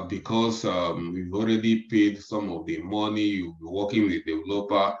because you've already paid some of the money, you'll be working with the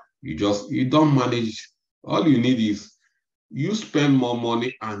developer, you don't manage. All you need is you spend more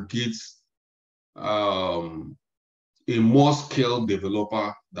money and get a more skilled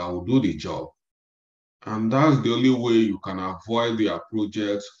developer that will do the job. And that's the only way you can avoid your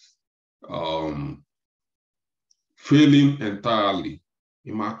project failing entirely.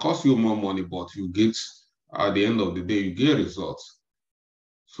 It might cost you more money, but you get, at the end of the day, you get results.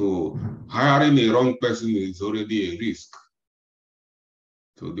 So hiring a wrong person is already a risk.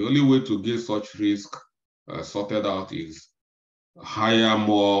 So the only way to get such risk sorted out is hire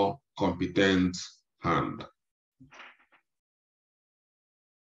more competent hand.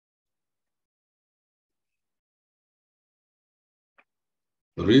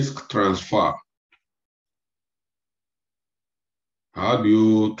 Risk transfer. How do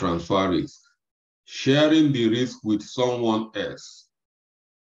you transfer risk? Sharing the risk with someone else.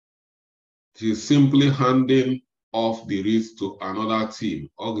 It is simply handing off the risk to another team,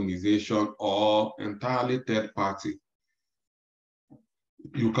 organization, or entirely third party.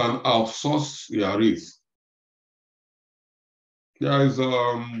 You can outsource your risk. There is we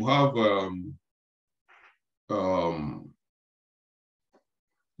have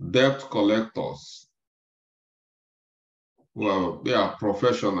debt collectors. Well, they are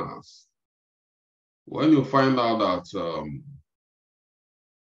professionals. When you find out that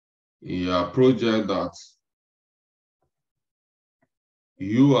in your project that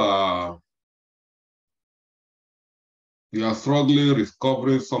you are struggling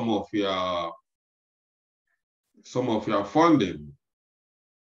recovering some of your funding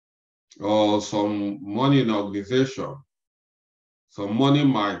or some money in the organization, some money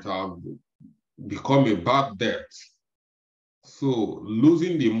might have become a bad debt. So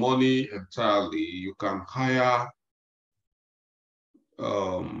losing the money entirely, you can hire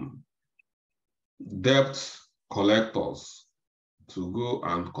debt collectors to go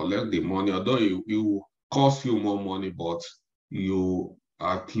and collect the money, although it will cost you more money, but you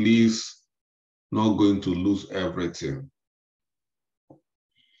at least not going to lose everything.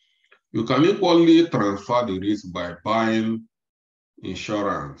 You can equally transfer the risk by buying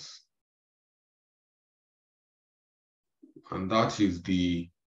insurance. And that is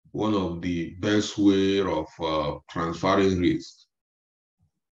one of the best way of transferring risk.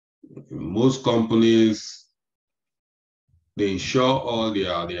 Most companies, they insure all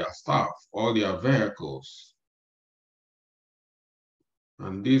their staff, all their vehicles.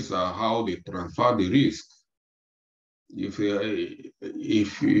 And these are how they transfer the risk. If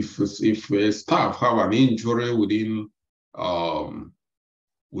a staff have an injury within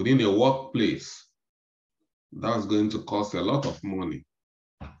a workplace, that's going to cost a lot of money.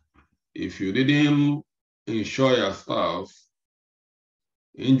 If you didn't insure your staff,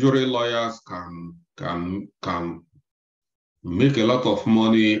 injury lawyers can make a lot of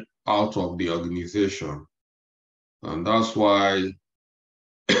money out of the organization. And that's why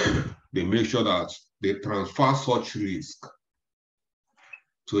they make sure that they transfer such risk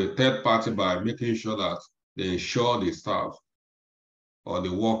to a third party by making sure that they insure the staff or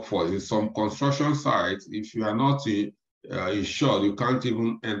the workforce. In some construction sites, if you are not insured, you can't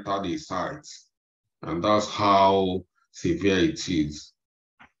even enter the sites. And that's how severe it is.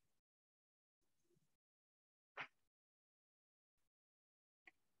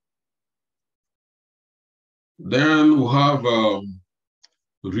 Then we have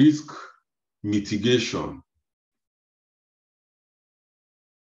risk mitigation.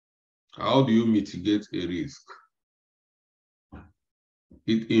 How do you mitigate a risk?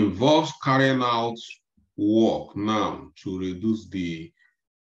 It involves carrying out work now to reduce the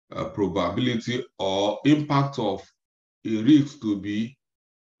probability or impact of a risk to be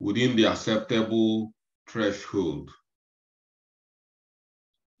within the acceptable threshold.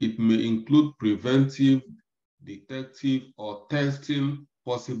 It may include preventive, detective, or testing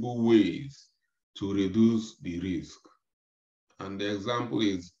possible ways to reduce the risk. And the example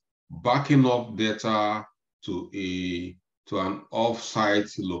is backing up data to an off-site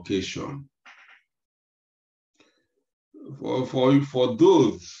location. For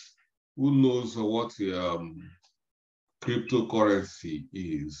those who knows what cryptocurrency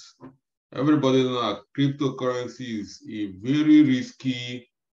is, everybody knows that cryptocurrency is a very risky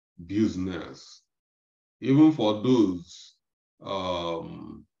business. Even for those,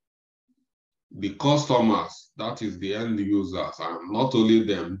 the customers, that is the end users, and not only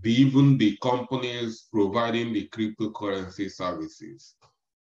them, even the companies providing the cryptocurrency services.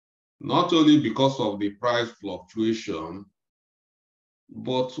 Not only because of the price fluctuation,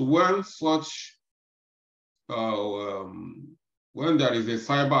 but when when there is a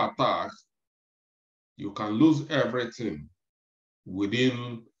cyber attack, you can lose everything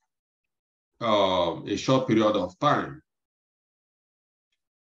within a short period of time.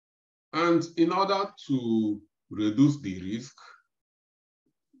 And in order to reduce the risk,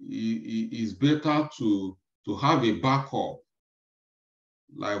 it is better to have a backup,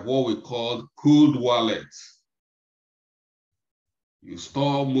 like what we call cold wallets. You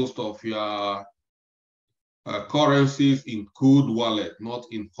store most of your currencies in cold wallet, not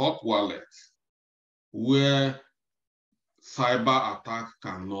in hot wallet, where cyber attack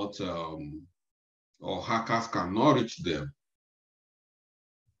cannot, or hackers cannot reach them.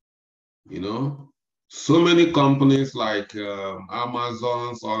 You know, so many companies like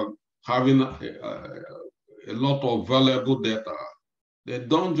Amazon are having a lot of valuable data. They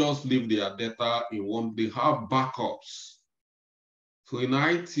don't just leave their data in one, they have backups. So in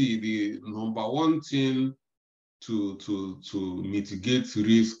IT, the number one thing to mitigate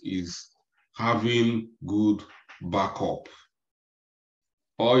risk is having good backup.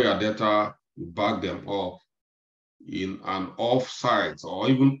 All your data, you back them up in an off-site or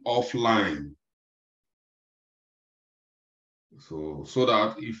even offline. So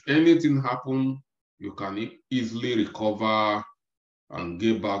that if anything happens, you can easily recover and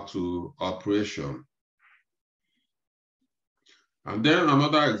get back to operation. And then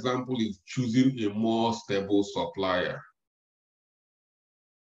another example is choosing a more stable supplier.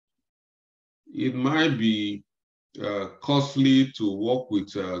 It might be costly to work with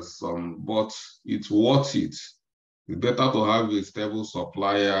some, but it's worth it. It's better to have a stable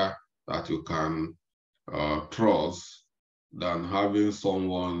supplier that you can trust than having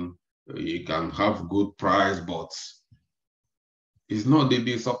someone you can have good price, but It's not that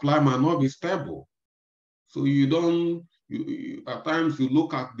the supply might not be stable. So you don't, at times you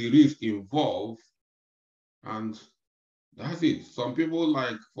look at the risk involved and that's it. Some people,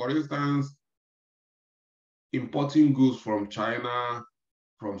 like, for instance, importing goods from China,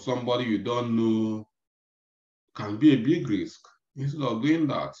 from somebody you don't know, can be a big risk. Instead of doing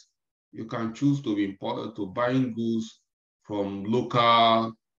that, you can choose to be important to buying goods from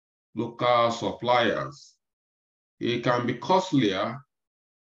local suppliers. It can be costlier,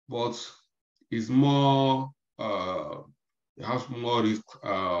 but it's more, it has more risk.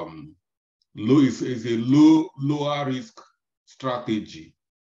 Is a lower risk strategy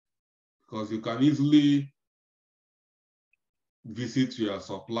because you can easily visit your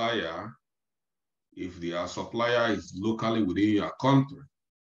supplier if their supplier is locally within your country.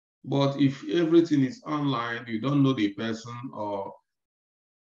 But if everything is online, you don't know the person, or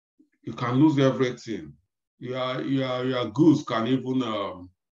you can lose everything. Your goods can even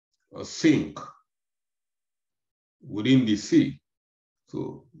sink within the sea.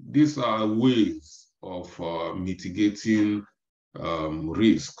 So these are ways of mitigating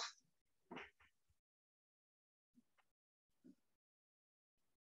risk.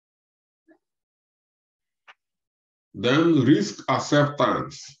 Then risk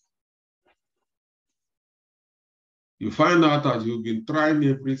acceptance. You find out that you've been trying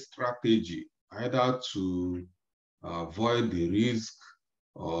every strategy, either to avoid the risk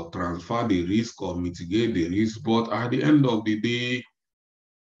or transfer the risk or mitigate the risk, but at the end of the day,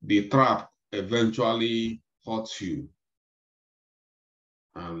 the trap eventually hurts you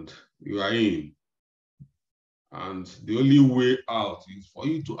and you are in. And the only way out is for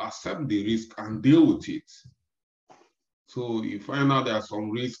you to accept the risk and deal with it. So you find out there's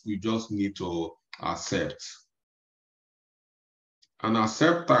some risk you just need to accept. An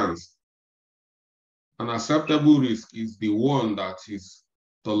acceptable risk is the one that is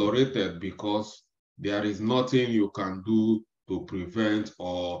tolerated because there is nothing you can do to prevent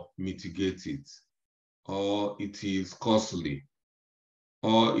or mitigate it, or it is costly,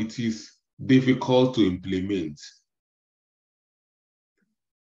 or it is difficult to implement.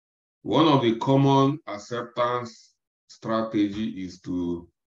 One of the common acceptance strategy is to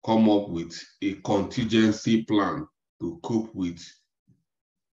come up with a contingency plan to cope with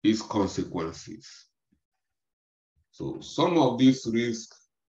its consequences. So some of these risks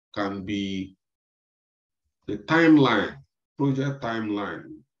can be the timeline, project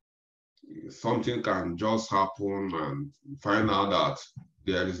timeline. Something can just happen and find out that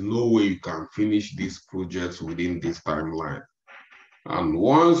there is no way you can finish this project within this timeline. And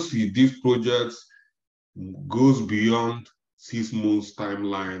once this project goes beyond 6 months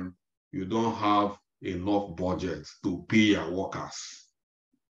timeline, you don't have enough budget to pay your workers.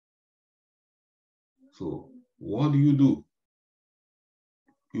 So what do?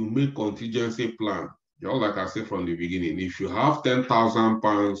 You make contingency plan. Just like I said from the beginning, if you have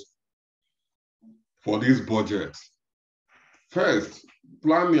 £10,000 for this budget, first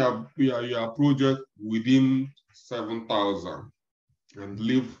plan your project within 7,000 and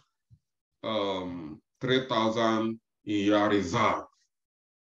leave 3,000 in your reserve.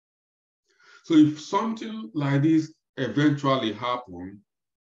 So if something like this eventually happens,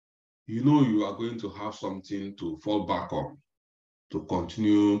 you know you are going to have something to fall back on to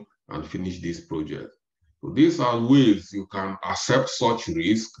continue and finish this project. So these are ways you can accept such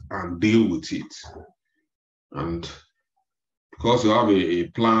risk and deal with it. And because you have a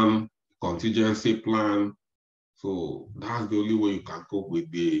plan, contingency plan, so that's the only way you can cope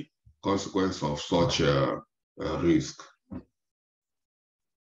with the consequence of such a risk.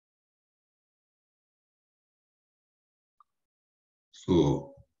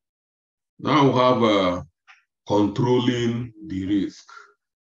 So now we have controlling the risk.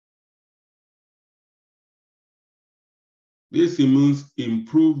 This means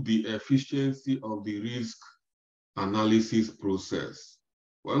improve the efficiency of the risk analysis process.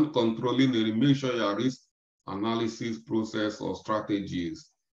 When controlling the make sure your risk analysis process or strategies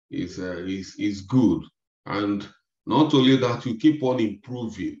is good. And not only that, you keep on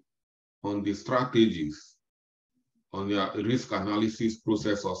improving on the strategies, on your risk analysis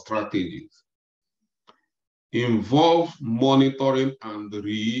process or strategies. Involve monitoring and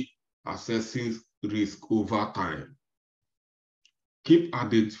reassessing risk over time. Keep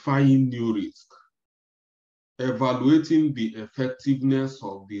identifying new risk. Evaluating the effectiveness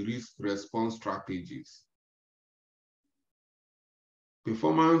of the risk response strategies.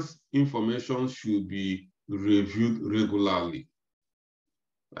 Performance information should be reviewed regularly,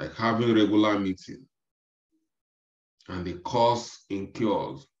 like having regular meetings, and the costs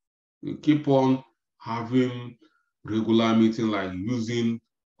incurred. You keep on having regular meeting, like using,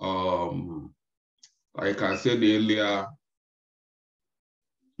 like I said earlier,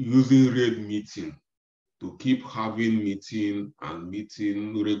 using RAID meeting to keep having meeting and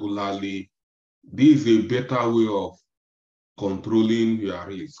meeting regularly. This is a better way of controlling your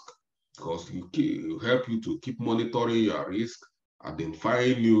risk, because it help you to keep monitoring your risk,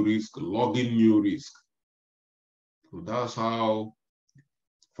 identifying new risk, logging new risk. So that's how,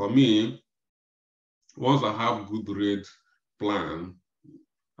 for me, once I have good RAID plan,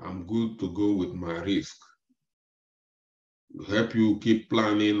 I'm good to go with my risk. Help you keep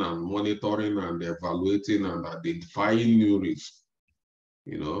planning and monitoring and evaluating and identifying new risk,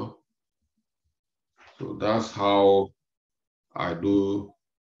 you know. So that's how I do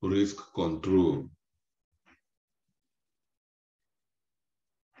risk control.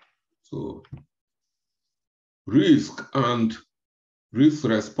 So risk and risk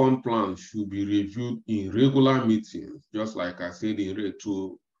response plan should be reviewed in regular meetings, just like I said in RAID,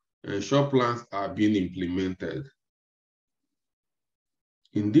 to ensure plans are being implemented.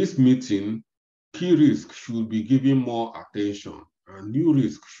 In this meeting, key risks should be given more attention and new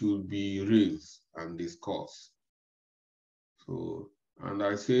risks should be raised and discussed. So, and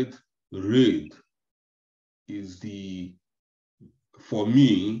I said RAID is for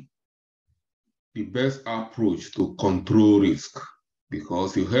me, the best approach to control risk,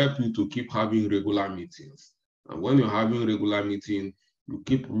 because it helps you to keep having regular meetings. And when you're having regular meetings, you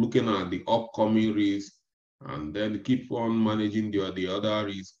keep looking at the upcoming risk and then keep on managing the other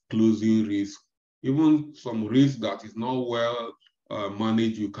risk, closing risk. Even some risk that is not well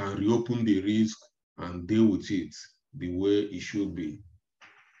managed, you can reopen the risk and deal with it the way it should be.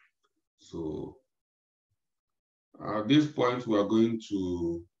 So at this point, we are going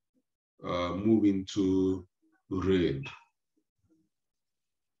to move into RAID.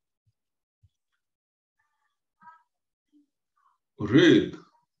 RAID,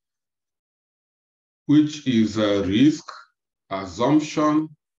 which is a risk, assumption,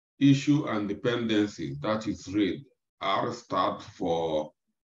 issue, and dependency. That is RAID. R stands for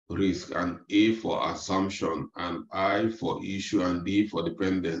risk, and A for assumption, and I for issue, and D for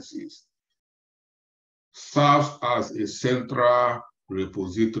dependencies. Serves as a central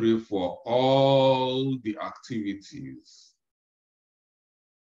repository for all the activities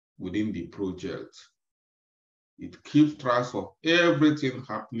within the project. It keeps track of everything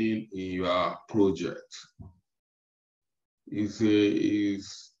happening in your project. The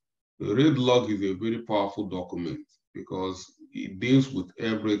RAID log is a very powerful document because it deals with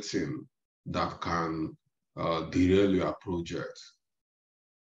everything that can derail your project.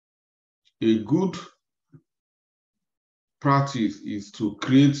 A good practice is to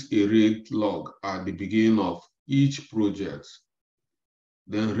create a RAID log at the beginning of each project,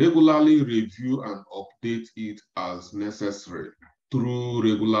 then regularly review and update it as necessary through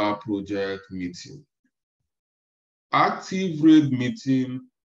regular project meeting. Active RAID meeting,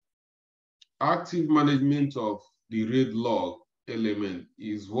 active management of the RAID log element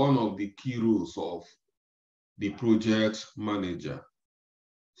is one of the key roles of the project manager.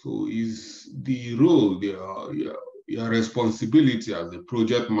 So is the role, your responsibility as the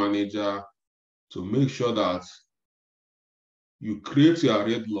project manager to make sure that you create your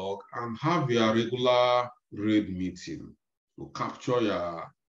RAID log and have your regular RAID meeting to capture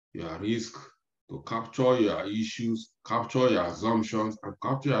your risk, to capture your issues, capture your assumptions, and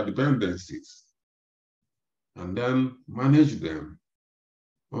capture your dependencies, and then manage them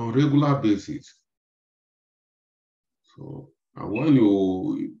on a regular basis. So, and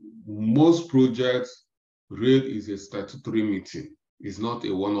when most projects, RAID is a statutory meeting. It's not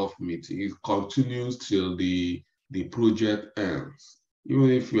a one-off meeting. It continues till the project ends. Even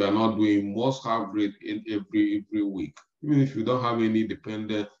if you are not doing, must have RAID in every week. Even if you don't have any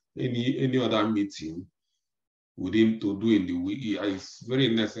any other meeting within to do in the week, it's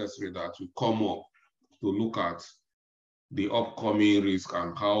very necessary that you come up to look at the upcoming risk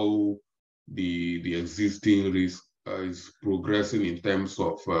and how the existing risk is progressing in terms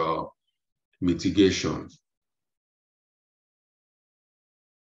of mitigation.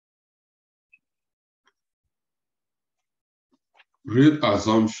 RAID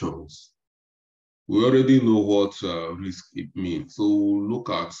assumptions. We already know what risk it means. So we'll look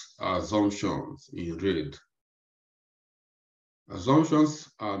at assumptions in RAID. Assumptions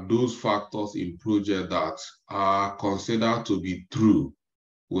are those factors in project that are considered to be true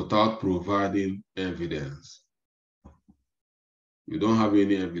without providing evidence. You don't have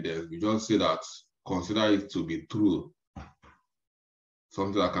any evidence. You just say that, consider it to be true.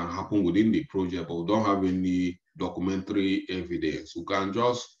 Something that can happen within the project, but we don't have any documentary evidence. You can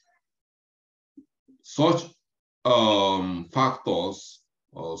just, such factors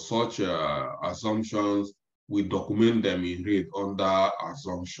or such assumptions, we document them in red under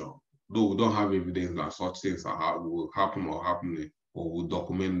assumption. Though we don't have evidence that such things will happen or happening, or we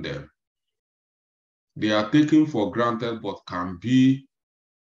document them. They are taken for granted, but cannot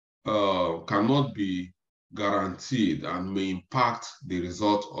be guaranteed and may impact the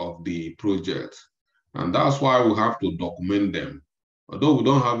result of the project. And that's why we have to document them. Although we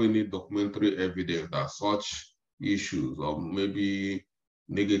don't have any documentary evidence that such issues or maybe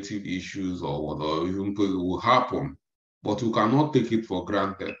negative issues or whatever even will happen, but we cannot take it for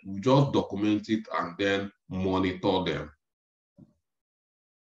granted. We just document it and then monitor them.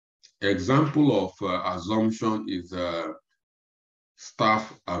 Example of assumption is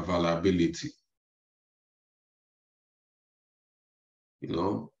staff availability. You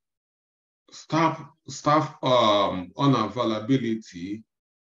know, staff unavailability.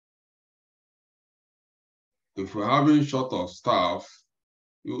 If we're having short of staff,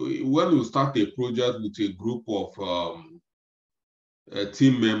 when you start a project with a group of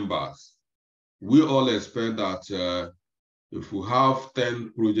team members, we all expect that if we have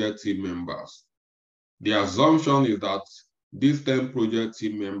 10 project team members, the assumption is that these 10 project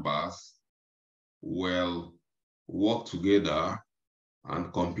team members will work together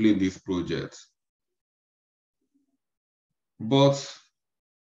and complete this project. But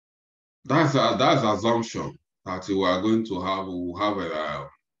that's assumption that we are going to have, we'll have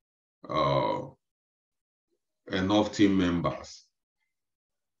enough team members.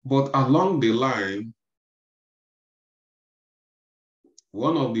 But along the line,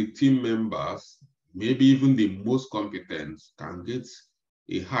 one of the team members, maybe even the most competent, can get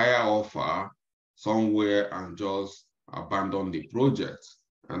a higher offer somewhere and just abandon the project.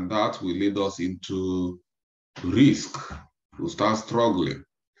 And that will lead us into risk. We'll start struggling.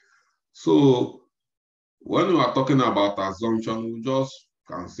 So when we are talking about assumption, we just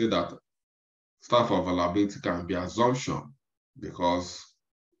can say that staff availability can be assumption because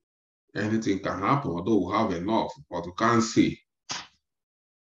anything can happen, although we have enough, but we can't see.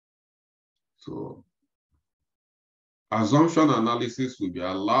 So assumption analysis will be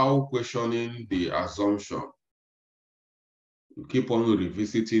allow questioning the assumption. You keep on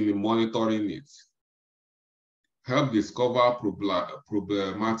revisiting and monitoring it. Help discover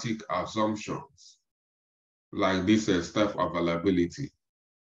problematic assumptions like this staff availability.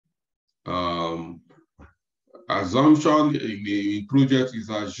 Assumption in the project is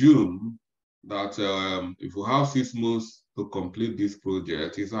assumed that if we have 6 months to complete this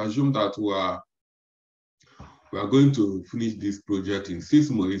project, it's assumed that we are going to finish this project in 6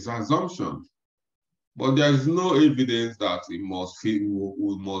 months. It's assumption. But there is no evidence that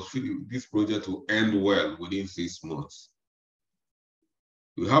this project will end well within 6 months.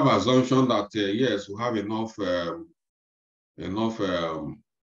 We have assumption that yes, we have enough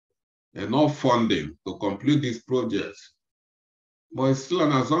funding to complete this project, but it's still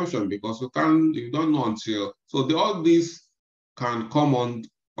an assumption because you don't know until. So all these can come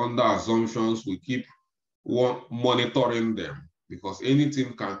under assumptions. We keep monitoring them because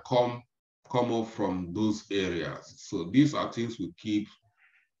anything can come up from those areas. So these are things we keep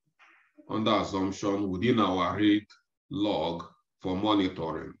under assumption within our RAID log for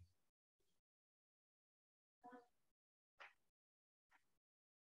monitoring.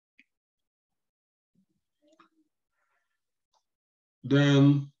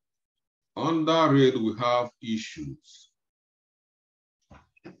 Then under RAID, we have issues.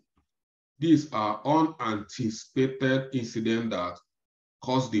 These are unanticipated incidents that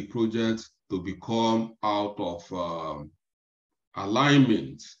cause the project to become out of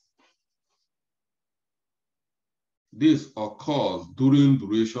alignment. This occurs during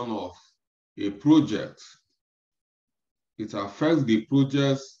duration of a project. It affects the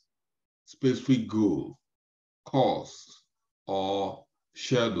project's specific goal, cost, or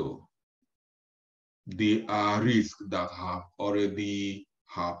schedule. They are risks that have already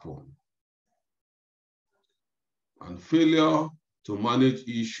happened. And failure to manage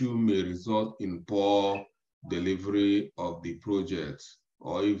issue may result in poor delivery of the project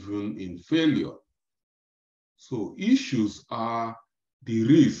or even in failure. So issues are the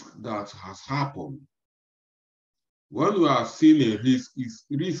risk that has happened. When we are seeing a risk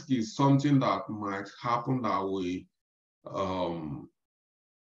is something that might happen that will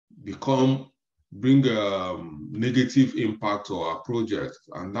bring a negative impact to our project.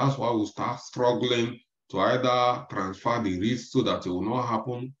 And that's why we start struggling to either transfer the risk so that it will not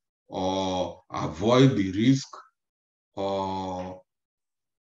happen or avoid the risk, or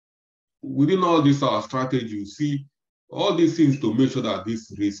within all this our strategy, you see all these things to make sure that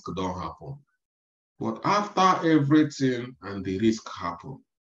this risk don't happen. But after everything and the risk happen,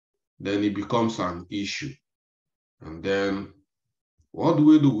 then it becomes an issue. And then what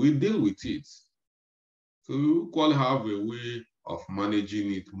do? We deal with it. So we equally have a way of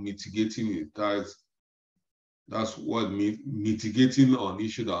managing it, mitigating it. That's what mitigating an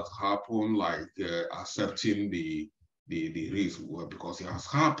issue that happen, like accepting the risk, well, because it has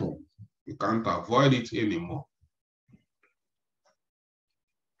happened. You can't avoid it anymore.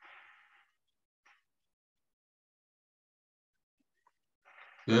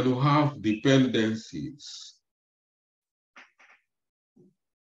 Then we have dependencies.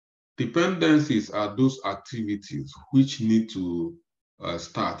 Dependencies are those activities which need to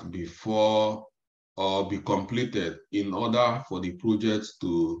start before or be completed in order for the project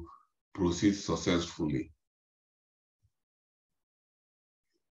to proceed successfully.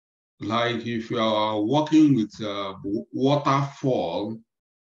 Like if you are working with waterfall,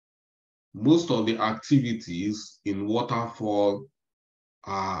 most of the activities in waterfall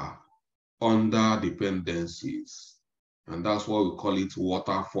are under dependencies. And that's why we call it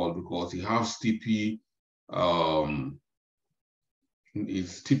waterfall, because it has steepy,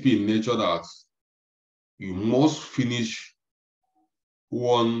 it's steepy in nature that you must finish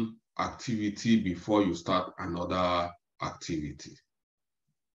one activity before you start another activity.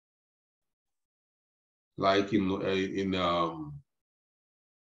 Like in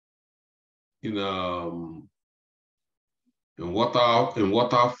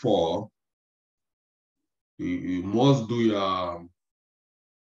waterfall, you must do your,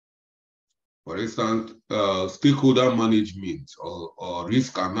 for instance, stakeholder management or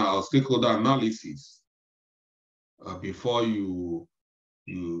risk or stakeholder analysis before you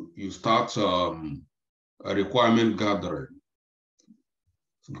start a requirement gathering.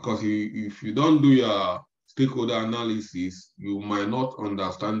 Because if you don't do your stakeholder analysis, you might not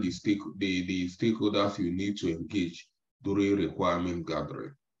understand the stakeholders you need to engage during requirement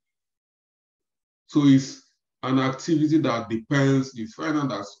gathering. So it's an activity that depends, you find out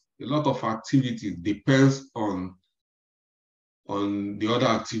that a lot of activities depends on the other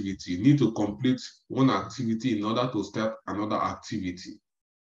activity. You need to complete one activity in order to start another activity.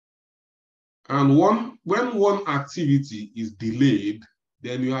 And when one activity is delayed,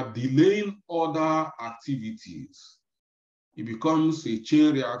 then you are delaying other activities. It becomes a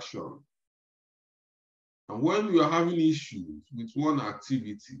chain reaction. And when you are having issues with one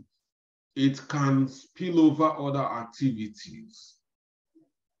activity, it can spill over other activities.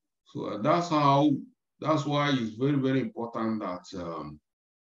 So that's why it's very, very important that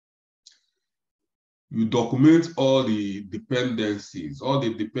you document all the dependencies, all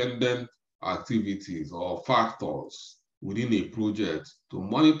the dependent activities or factors within a project to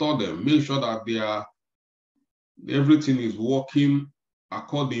monitor them, make sure that everything is working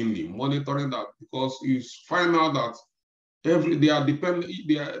accordingly, monitoring that, because you find out that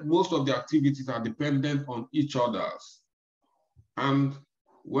most of the activities are dependent on each other's. And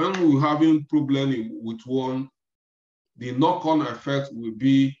when we're having problem with one, the knock-on effect will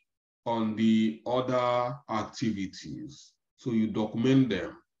be on the other activities. So you document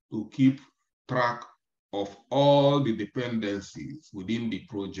them to keep track of all the dependencies within the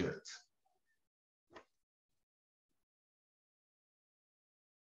project.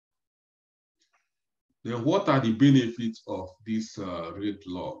 Then what are the benefits of this rate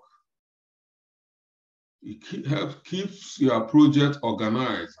log? It keeps your project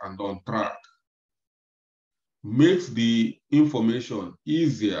organized and on track, makes the information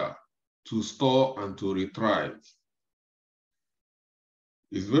easier to store and to retrieve.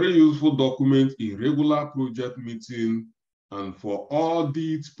 It's very useful document in regular project meeting and for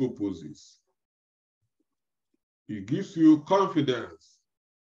audit purposes. It gives you confidence,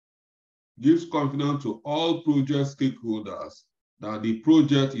 gives confidence to all project stakeholders that the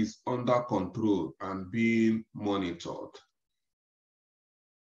project is under control and being monitored.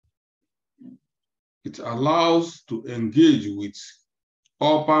 It allows to engage with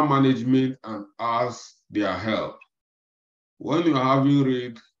upper management and ask their help. When you're having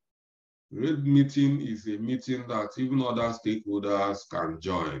RAID meeting is a meeting that even other stakeholders can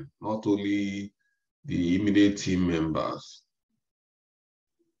join, not only the immediate team members.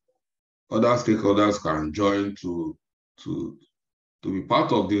 Other stakeholders can join to be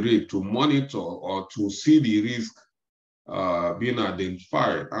part of the RAID, to monitor or to see the risk being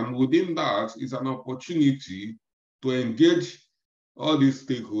identified. And within that is an opportunity to engage all these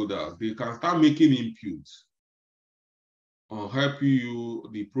stakeholders. They can start making inputs on helping you,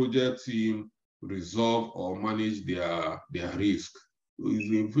 the project team, resolve or manage their risk. So it's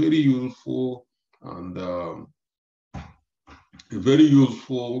a very useful and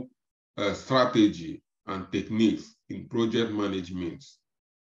strategy and techniques in project management.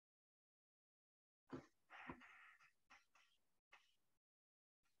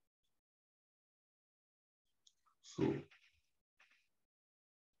 So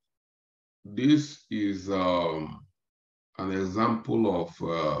this is an example of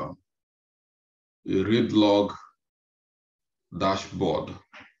a RAID log dashboard.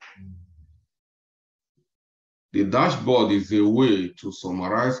 The dashboard is a way to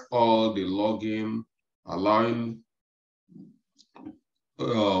summarize all the logging, allowing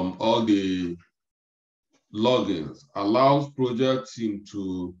all the logins, allows project team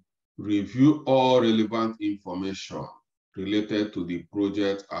to review all relevant information related to the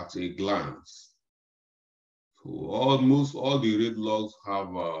project at a glance. So almost all the RAID logs have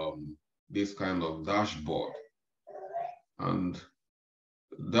this kind of dashboard. And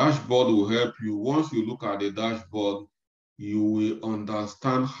dashboard will help you. Once you look at the dashboard, you will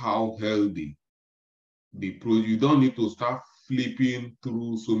understand how healthy the project. You don't need to start flipping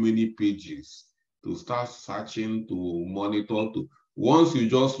through so many pages to start searching, to monitor. Once you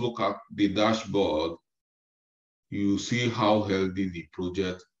just look at the dashboard, you see how healthy the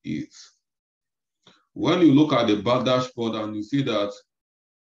project is. When you look at the dashboard and you see that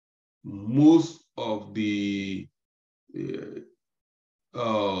most of the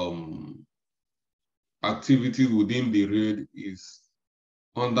activities within the RAID is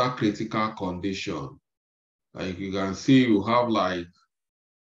under critical condition. Like you can see, you have like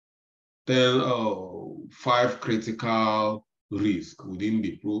 5 critical risks within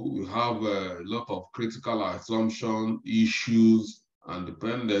the pro. You have a lot of critical assumption, issues, and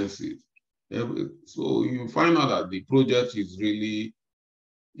dependencies. So you find out that the project is really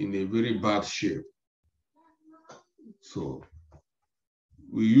in a very bad shape. So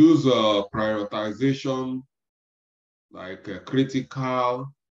we use prioritization like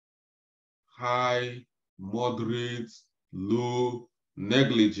critical, high, moderate, low,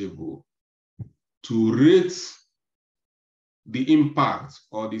 negligible to rate the impact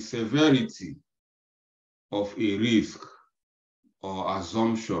or the severity of a risk or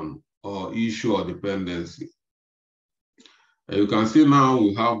assumption or issue or dependency. And you can see now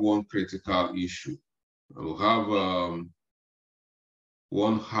we have one critical issue. We have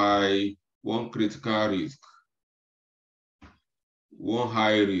one critical risk, one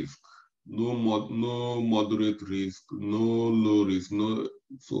high risk, no moderate risk, no low risk,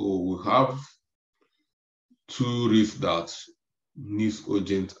 so we have 2 risks that needs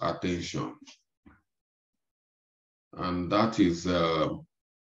urgent attention. And that is the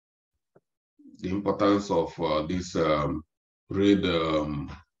importance of this RAID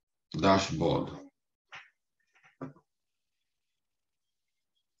dashboard.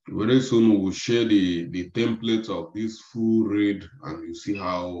 Very soon we will share the template of this full RAID and you see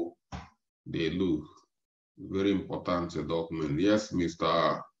how they look. Very important document. Yes,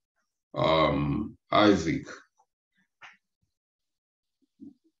 Mr. Isaac.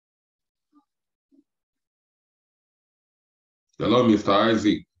 Hello, Mr.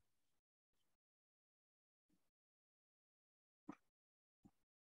 Isaac.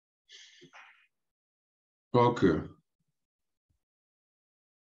 Okay.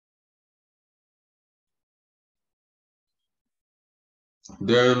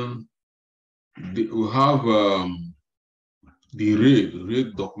 Then we have the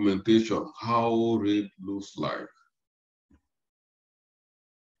RAID documentation, how RAID looks like.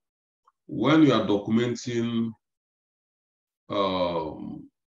 When you are documenting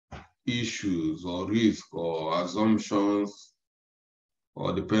issues or risk or assumptions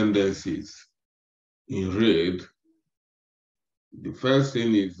or dependencies in RAID, the first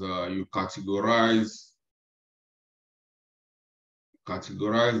thing is you categorize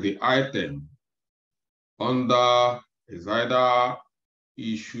the item under is either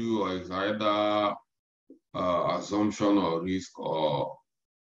issue or is either assumption or risk, or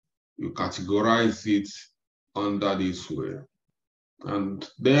you categorize it under this way. And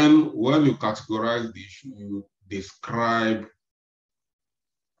then when you categorize the issue, you describe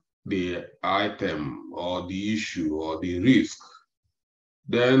the item or the issue or the risk.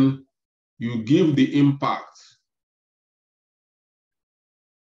 Then you give the impact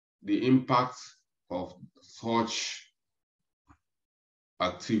of such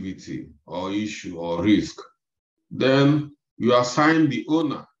activity or issue or risk. Then you assign the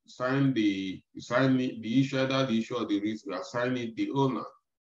owner, the issue, either the issue or the risk, you assign it the owner.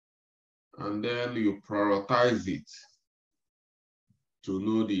 And then you prioritize it to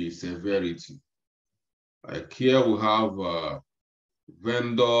know the severity. Like here we have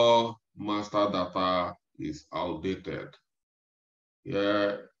vendor master data is outdated.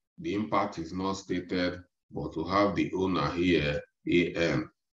 Yeah, the impact is not stated, but to have the owner here, AN,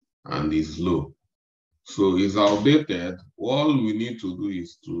 and is low. So it's outdated. All we need to do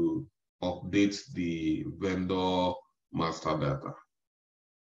is to update the vendor master data.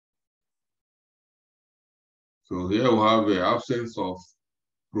 So here we have the absence of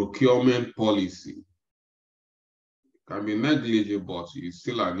procurement policy. It can be negligible, but it's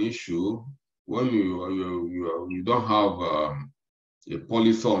still an issue when you don't have a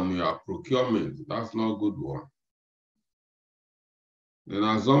policy on your procurement. That's not a good one. Then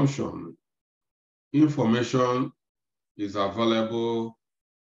assumption, information is available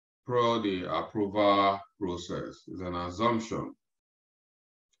through the approval process. It's an assumption.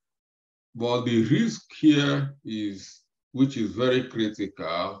 But the risk here is, which is very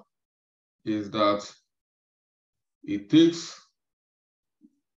critical, is that it takes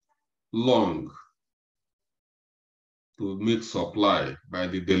long to meet supply by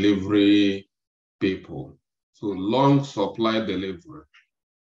the delivery people. So long supply delivery,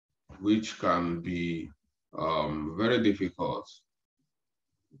 which can be very difficult.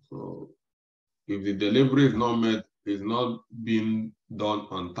 So if the delivery is not being done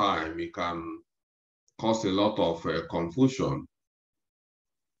on time, it can cause a lot of confusion.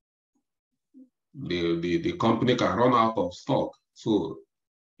 The company can run out of stock. So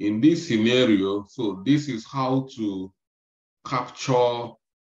in this scenario, so this is how to capture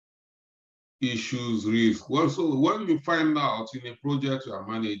issues, risk. Well, so when you find out in a project you are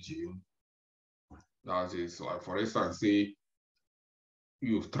managing, that is, like for instance, say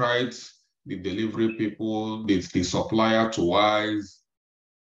you've tried the delivery people, the supplier twice,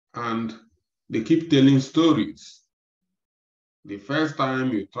 and they keep telling stories. The first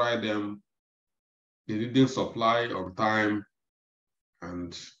time you try them, they didn't supply on time,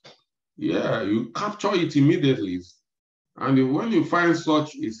 and yeah, you capture it immediately. And when you find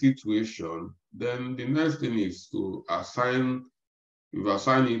such a situation, then the next thing is to assign, you've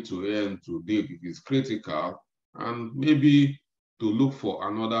assigned it to N to D if it's critical, and maybe to look for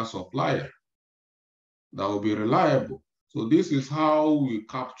another supplier that will be reliable. So this is how we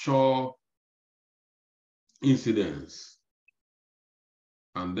capture incidents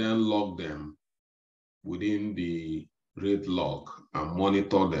and then log them within the RAID log and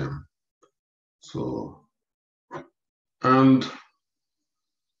monitor them. So, and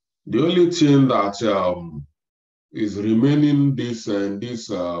the only thing that is remaining this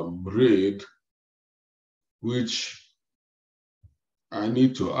RAID, which I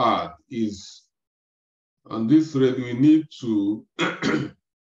need to add, is on this RAID we need to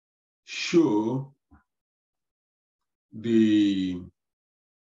show the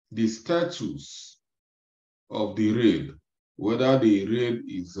status of the RAID, whether the RAID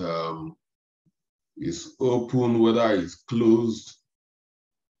is open, whether it's closed.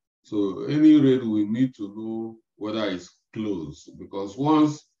 So any RAID we need to know whether it's closed, because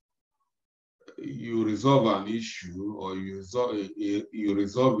once you resolve an issue or you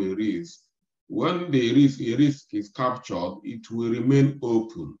resolve a risk, when a risk is captured, it will remain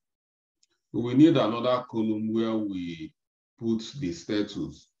open. We need another column where we put the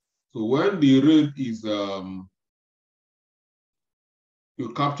status. So when the RAID is,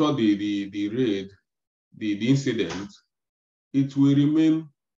 you capture the RAID, the incident, it will remain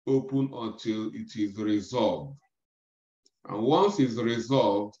open until it is resolved. And once it's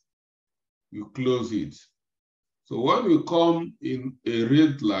resolved, you close it. So when we come in a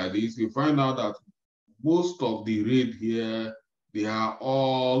RAID like this, you find out that most of the RAID here, they are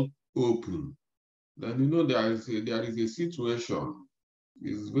all open. Then you know there is a situation.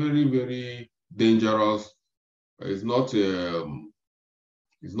 It's very, very dangerous. It's not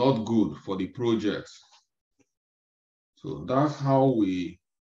good for the project. So that's how we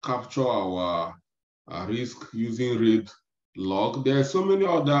capture our risk using RAID log. There are so many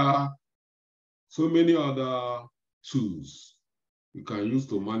other tools you can use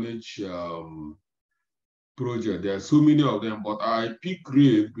to manage project. There are so many of them, but I pick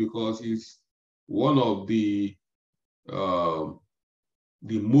RAID because it's one of the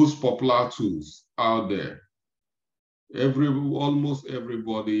most popular tools out there. Almost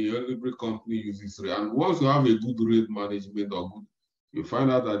everybody, every company uses RAID. And once you have a good RAID management or good, you find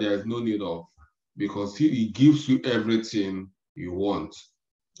out that there is no need of, because it gives you everything you want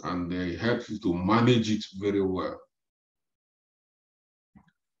and it helps you to manage it very well.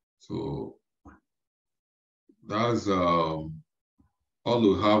 So that's all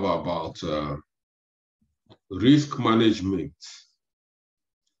we have about risk management.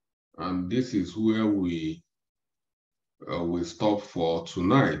 And this is where we stop for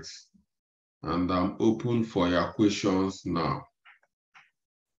tonight. And I'm open for your questions now.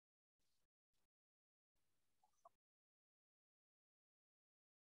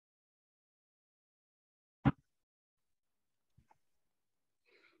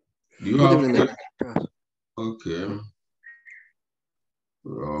 Do you Good have evening. Yes. Okay.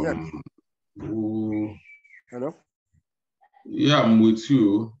 Yeah. Who... Hello. Yeah, I'm with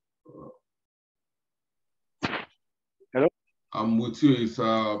you. Hello. I'm with you. It's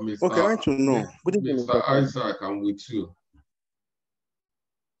Mr. Okay, I want to know. Good evening, Mr. sir. Isaac. I'm with you.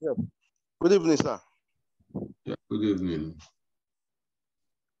 Yeah. Good evening, sir. Yeah. Good evening.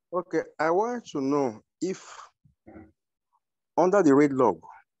 Okay, I want to know if under the rate log,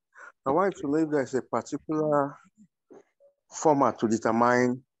 I want to know if there's a particular format to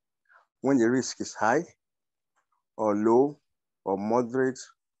determine when the risk is high or low or moderate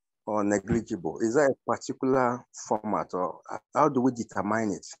or negligible. Is there a particular format, or how do we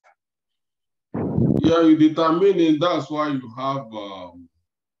determine it? Yeah, you determine it. That's why you have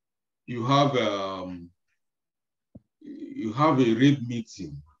a rate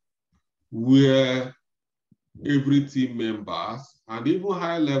meeting where every team members and even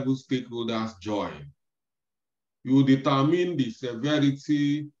high-level stakeholders join. You determine the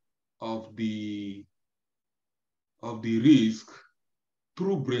severity of the risk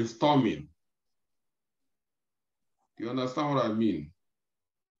through brainstorming. You understand what I mean?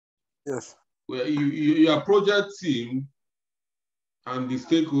 Yes. Where your project team and the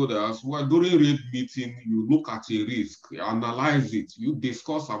stakeholders, well, during rate meeting, you look at a risk, you analyze it, you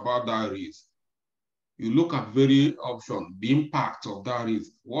discuss about that risk. You look at various options, the impact of that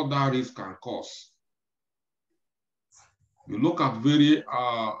risk, what that risk can cause. You look at very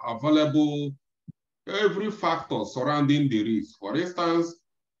available, every factor surrounding the risk. For instance,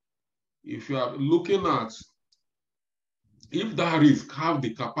 if you are looking at if that risk have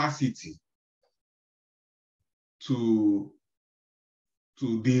the capacity to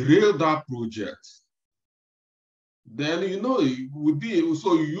derail that project, then you know it would be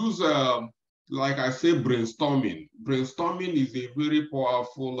so you use like I say, brainstorming. Brainstorming is a very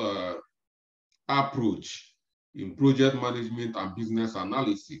powerful approach in project management and business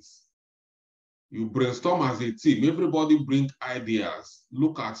analysis. You brainstorm as a team. Everybody bring ideas.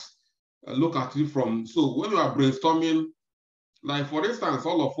 Look at it from. So when you are brainstorming, like for instance,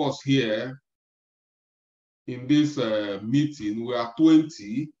 all of us here in this meeting, we are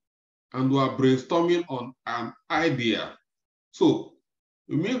 20, and we are brainstorming on an idea. So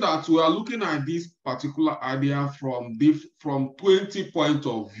it means that we are looking at this particular idea from 20 points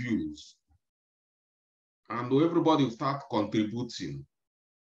of views, and everybody will start contributing.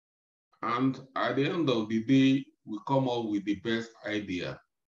 And at the end of the day, we come up with the best idea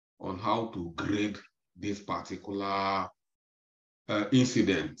on how to grade this particular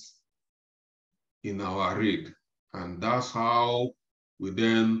incident in our raid. And that's how we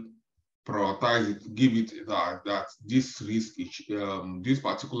then prioritize it, give it that this risk, this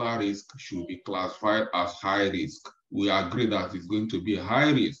particular risk should be classified as high risk. We agree that it's going to be a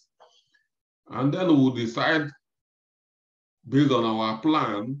high risk. And then we'll decide based on our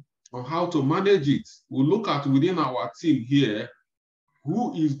plan on how to manage it. We'll look at within our team here,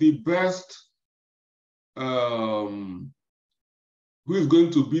 who is the best, who is going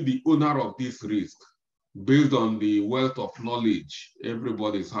to be the owner of this risk based on the wealth of knowledge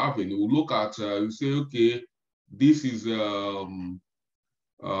everybody's having. We'll look at, you say, okay, this is a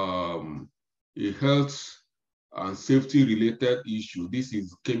health and safety related issue. This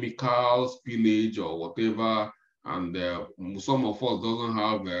is chemical spillage or whatever. And some of us doesn't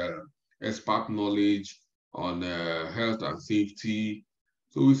have expert knowledge on health and safety.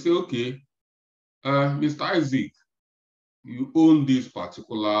 So we say, okay, Mr. Isaac, you own this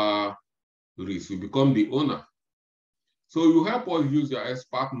particular risk. You become the owner. So you help us use your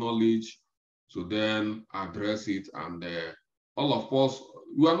expert knowledge to then address it. And all of us,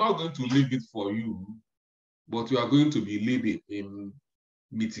 we are not going to leave it for you, but you are going to be leading in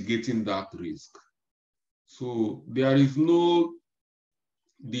mitigating that risk. So there is no,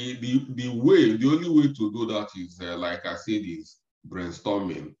 the only way to do that is, like I said, is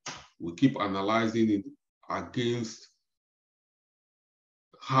brainstorming. We keep analyzing it against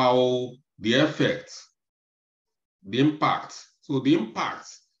how the effects, the impact. So the impact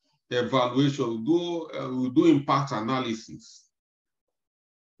evaluation, we do impact analysis.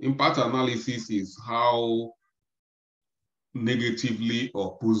 Impact analysis is how negatively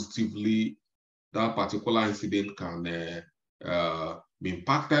or positively that particular incident can be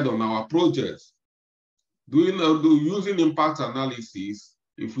impacted on our projects. Using impact analysis,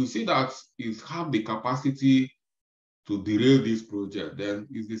 if we see that it have the capacity to derail this project, then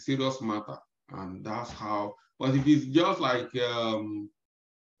it's a serious matter. And that's how, but if it's just like a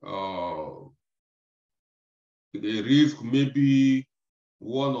risk, maybe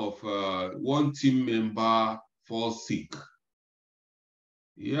one team member falls sick,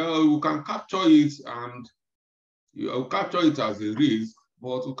 Yeah, you can capture it and you capture it as a risk,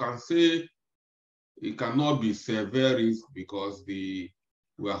 but you can say it cannot be severe risk because we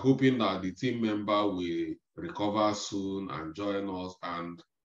are hoping that the team member will recover soon and join us, and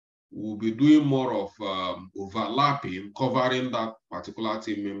we'll be doing more of overlapping, covering that particular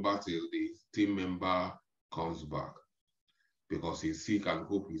team member till the team member comes back, because he's sick and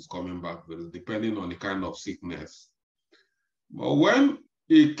hope he's coming back, depending on the kind of sickness. But when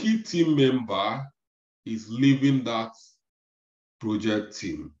a key team member is leaving that project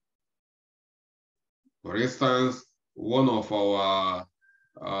team, for instance, one of our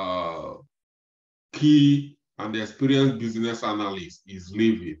key and experienced business analysts is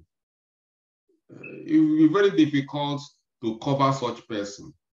leaving, it will be very difficult to cover such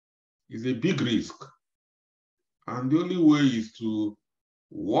person. It's a big risk. And the only way is to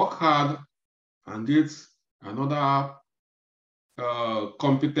work hard and get another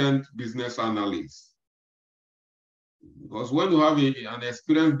competent business analyst. Because when you have an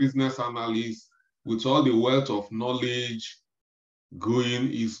experienced business analyst with all the wealth of knowledge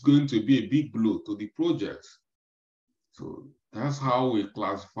going, is going to be a big blow to the project. So that's how we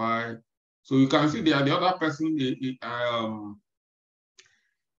classify. So you can see there, the other person,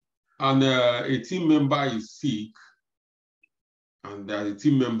 a team member is sick and the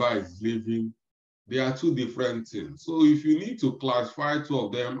team member is leaving. They are two different things. So if you need to classify two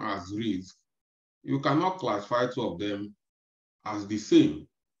of them as risk, you cannot classify two of them as the same,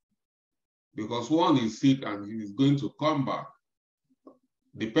 because one is sick and he is going to come back,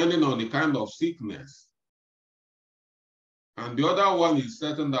 depending on the kind of sickness. And the other one is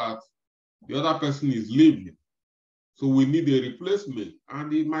certain that the other person is leaving. So we need a replacement,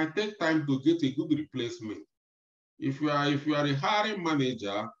 and it might take time to get a good replacement. If you are a hiring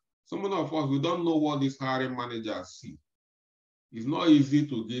manager, some of us, we don't know what these hiring managers see. It's not easy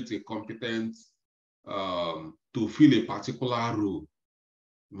to get a competent to fill a particular role.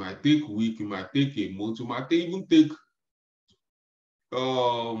 It might take a week, it might take a month, it might even take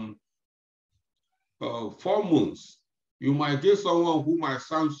 4 months. You might get someone who might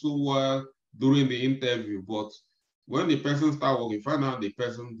sound so well during the interview, but when the person starts working, find out the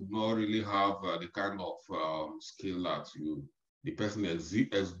person does not really have the kind of skill that the person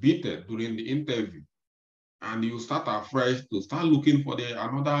exhibited during the interview. And you start afresh to start looking for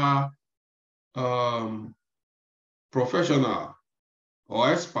another professional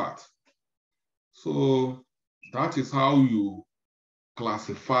or expert. So that is how you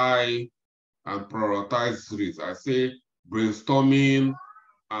classify and prioritize risks. I say brainstorming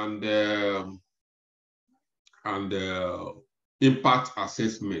and impact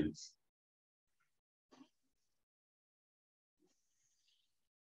assessments.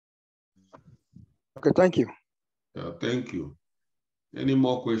 Okay, thank you. Thank you. Any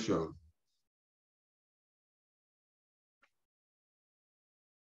more questions?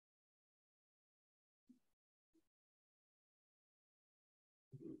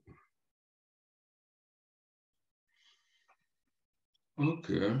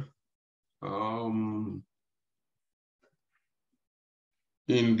 Okay.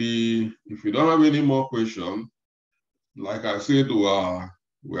 If you don't have any more questions, like I said, we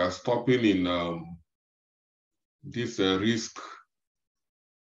are stopping in this risk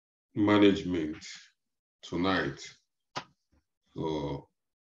management tonight. So,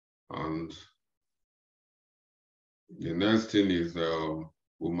 and the next thing is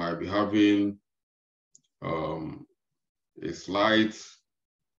we might be having a slight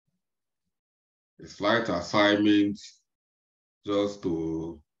assignment just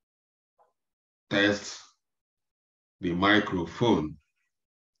to test the microphone.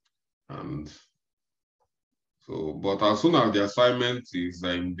 And so, but as soon as the assignment is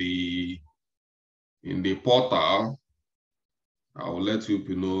in the portal, I will let you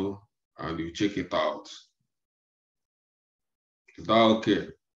know and you check it out. Is that okay?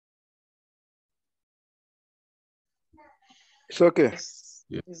 It's okay.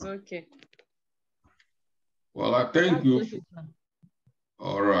 Yeah. It's okay. Well, I thank you.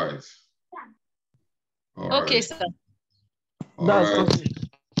 All right. All okay, right. sir. All right.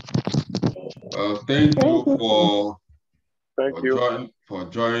 Thank you for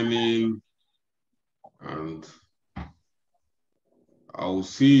joining, and I will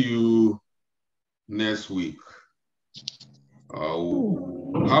see you next week.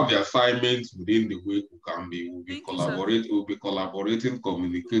 We'll have the assignments within the week. We'll be collaborating,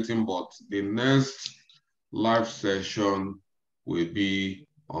 communicating, but the next live session will be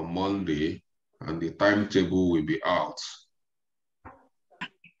on Monday, and the timetable will be out.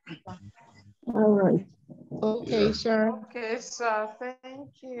 All right. Okay, Yeah. sir. Okay, sir. Thank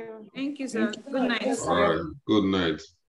you. Thank you, sir. Good night. All right. Good night.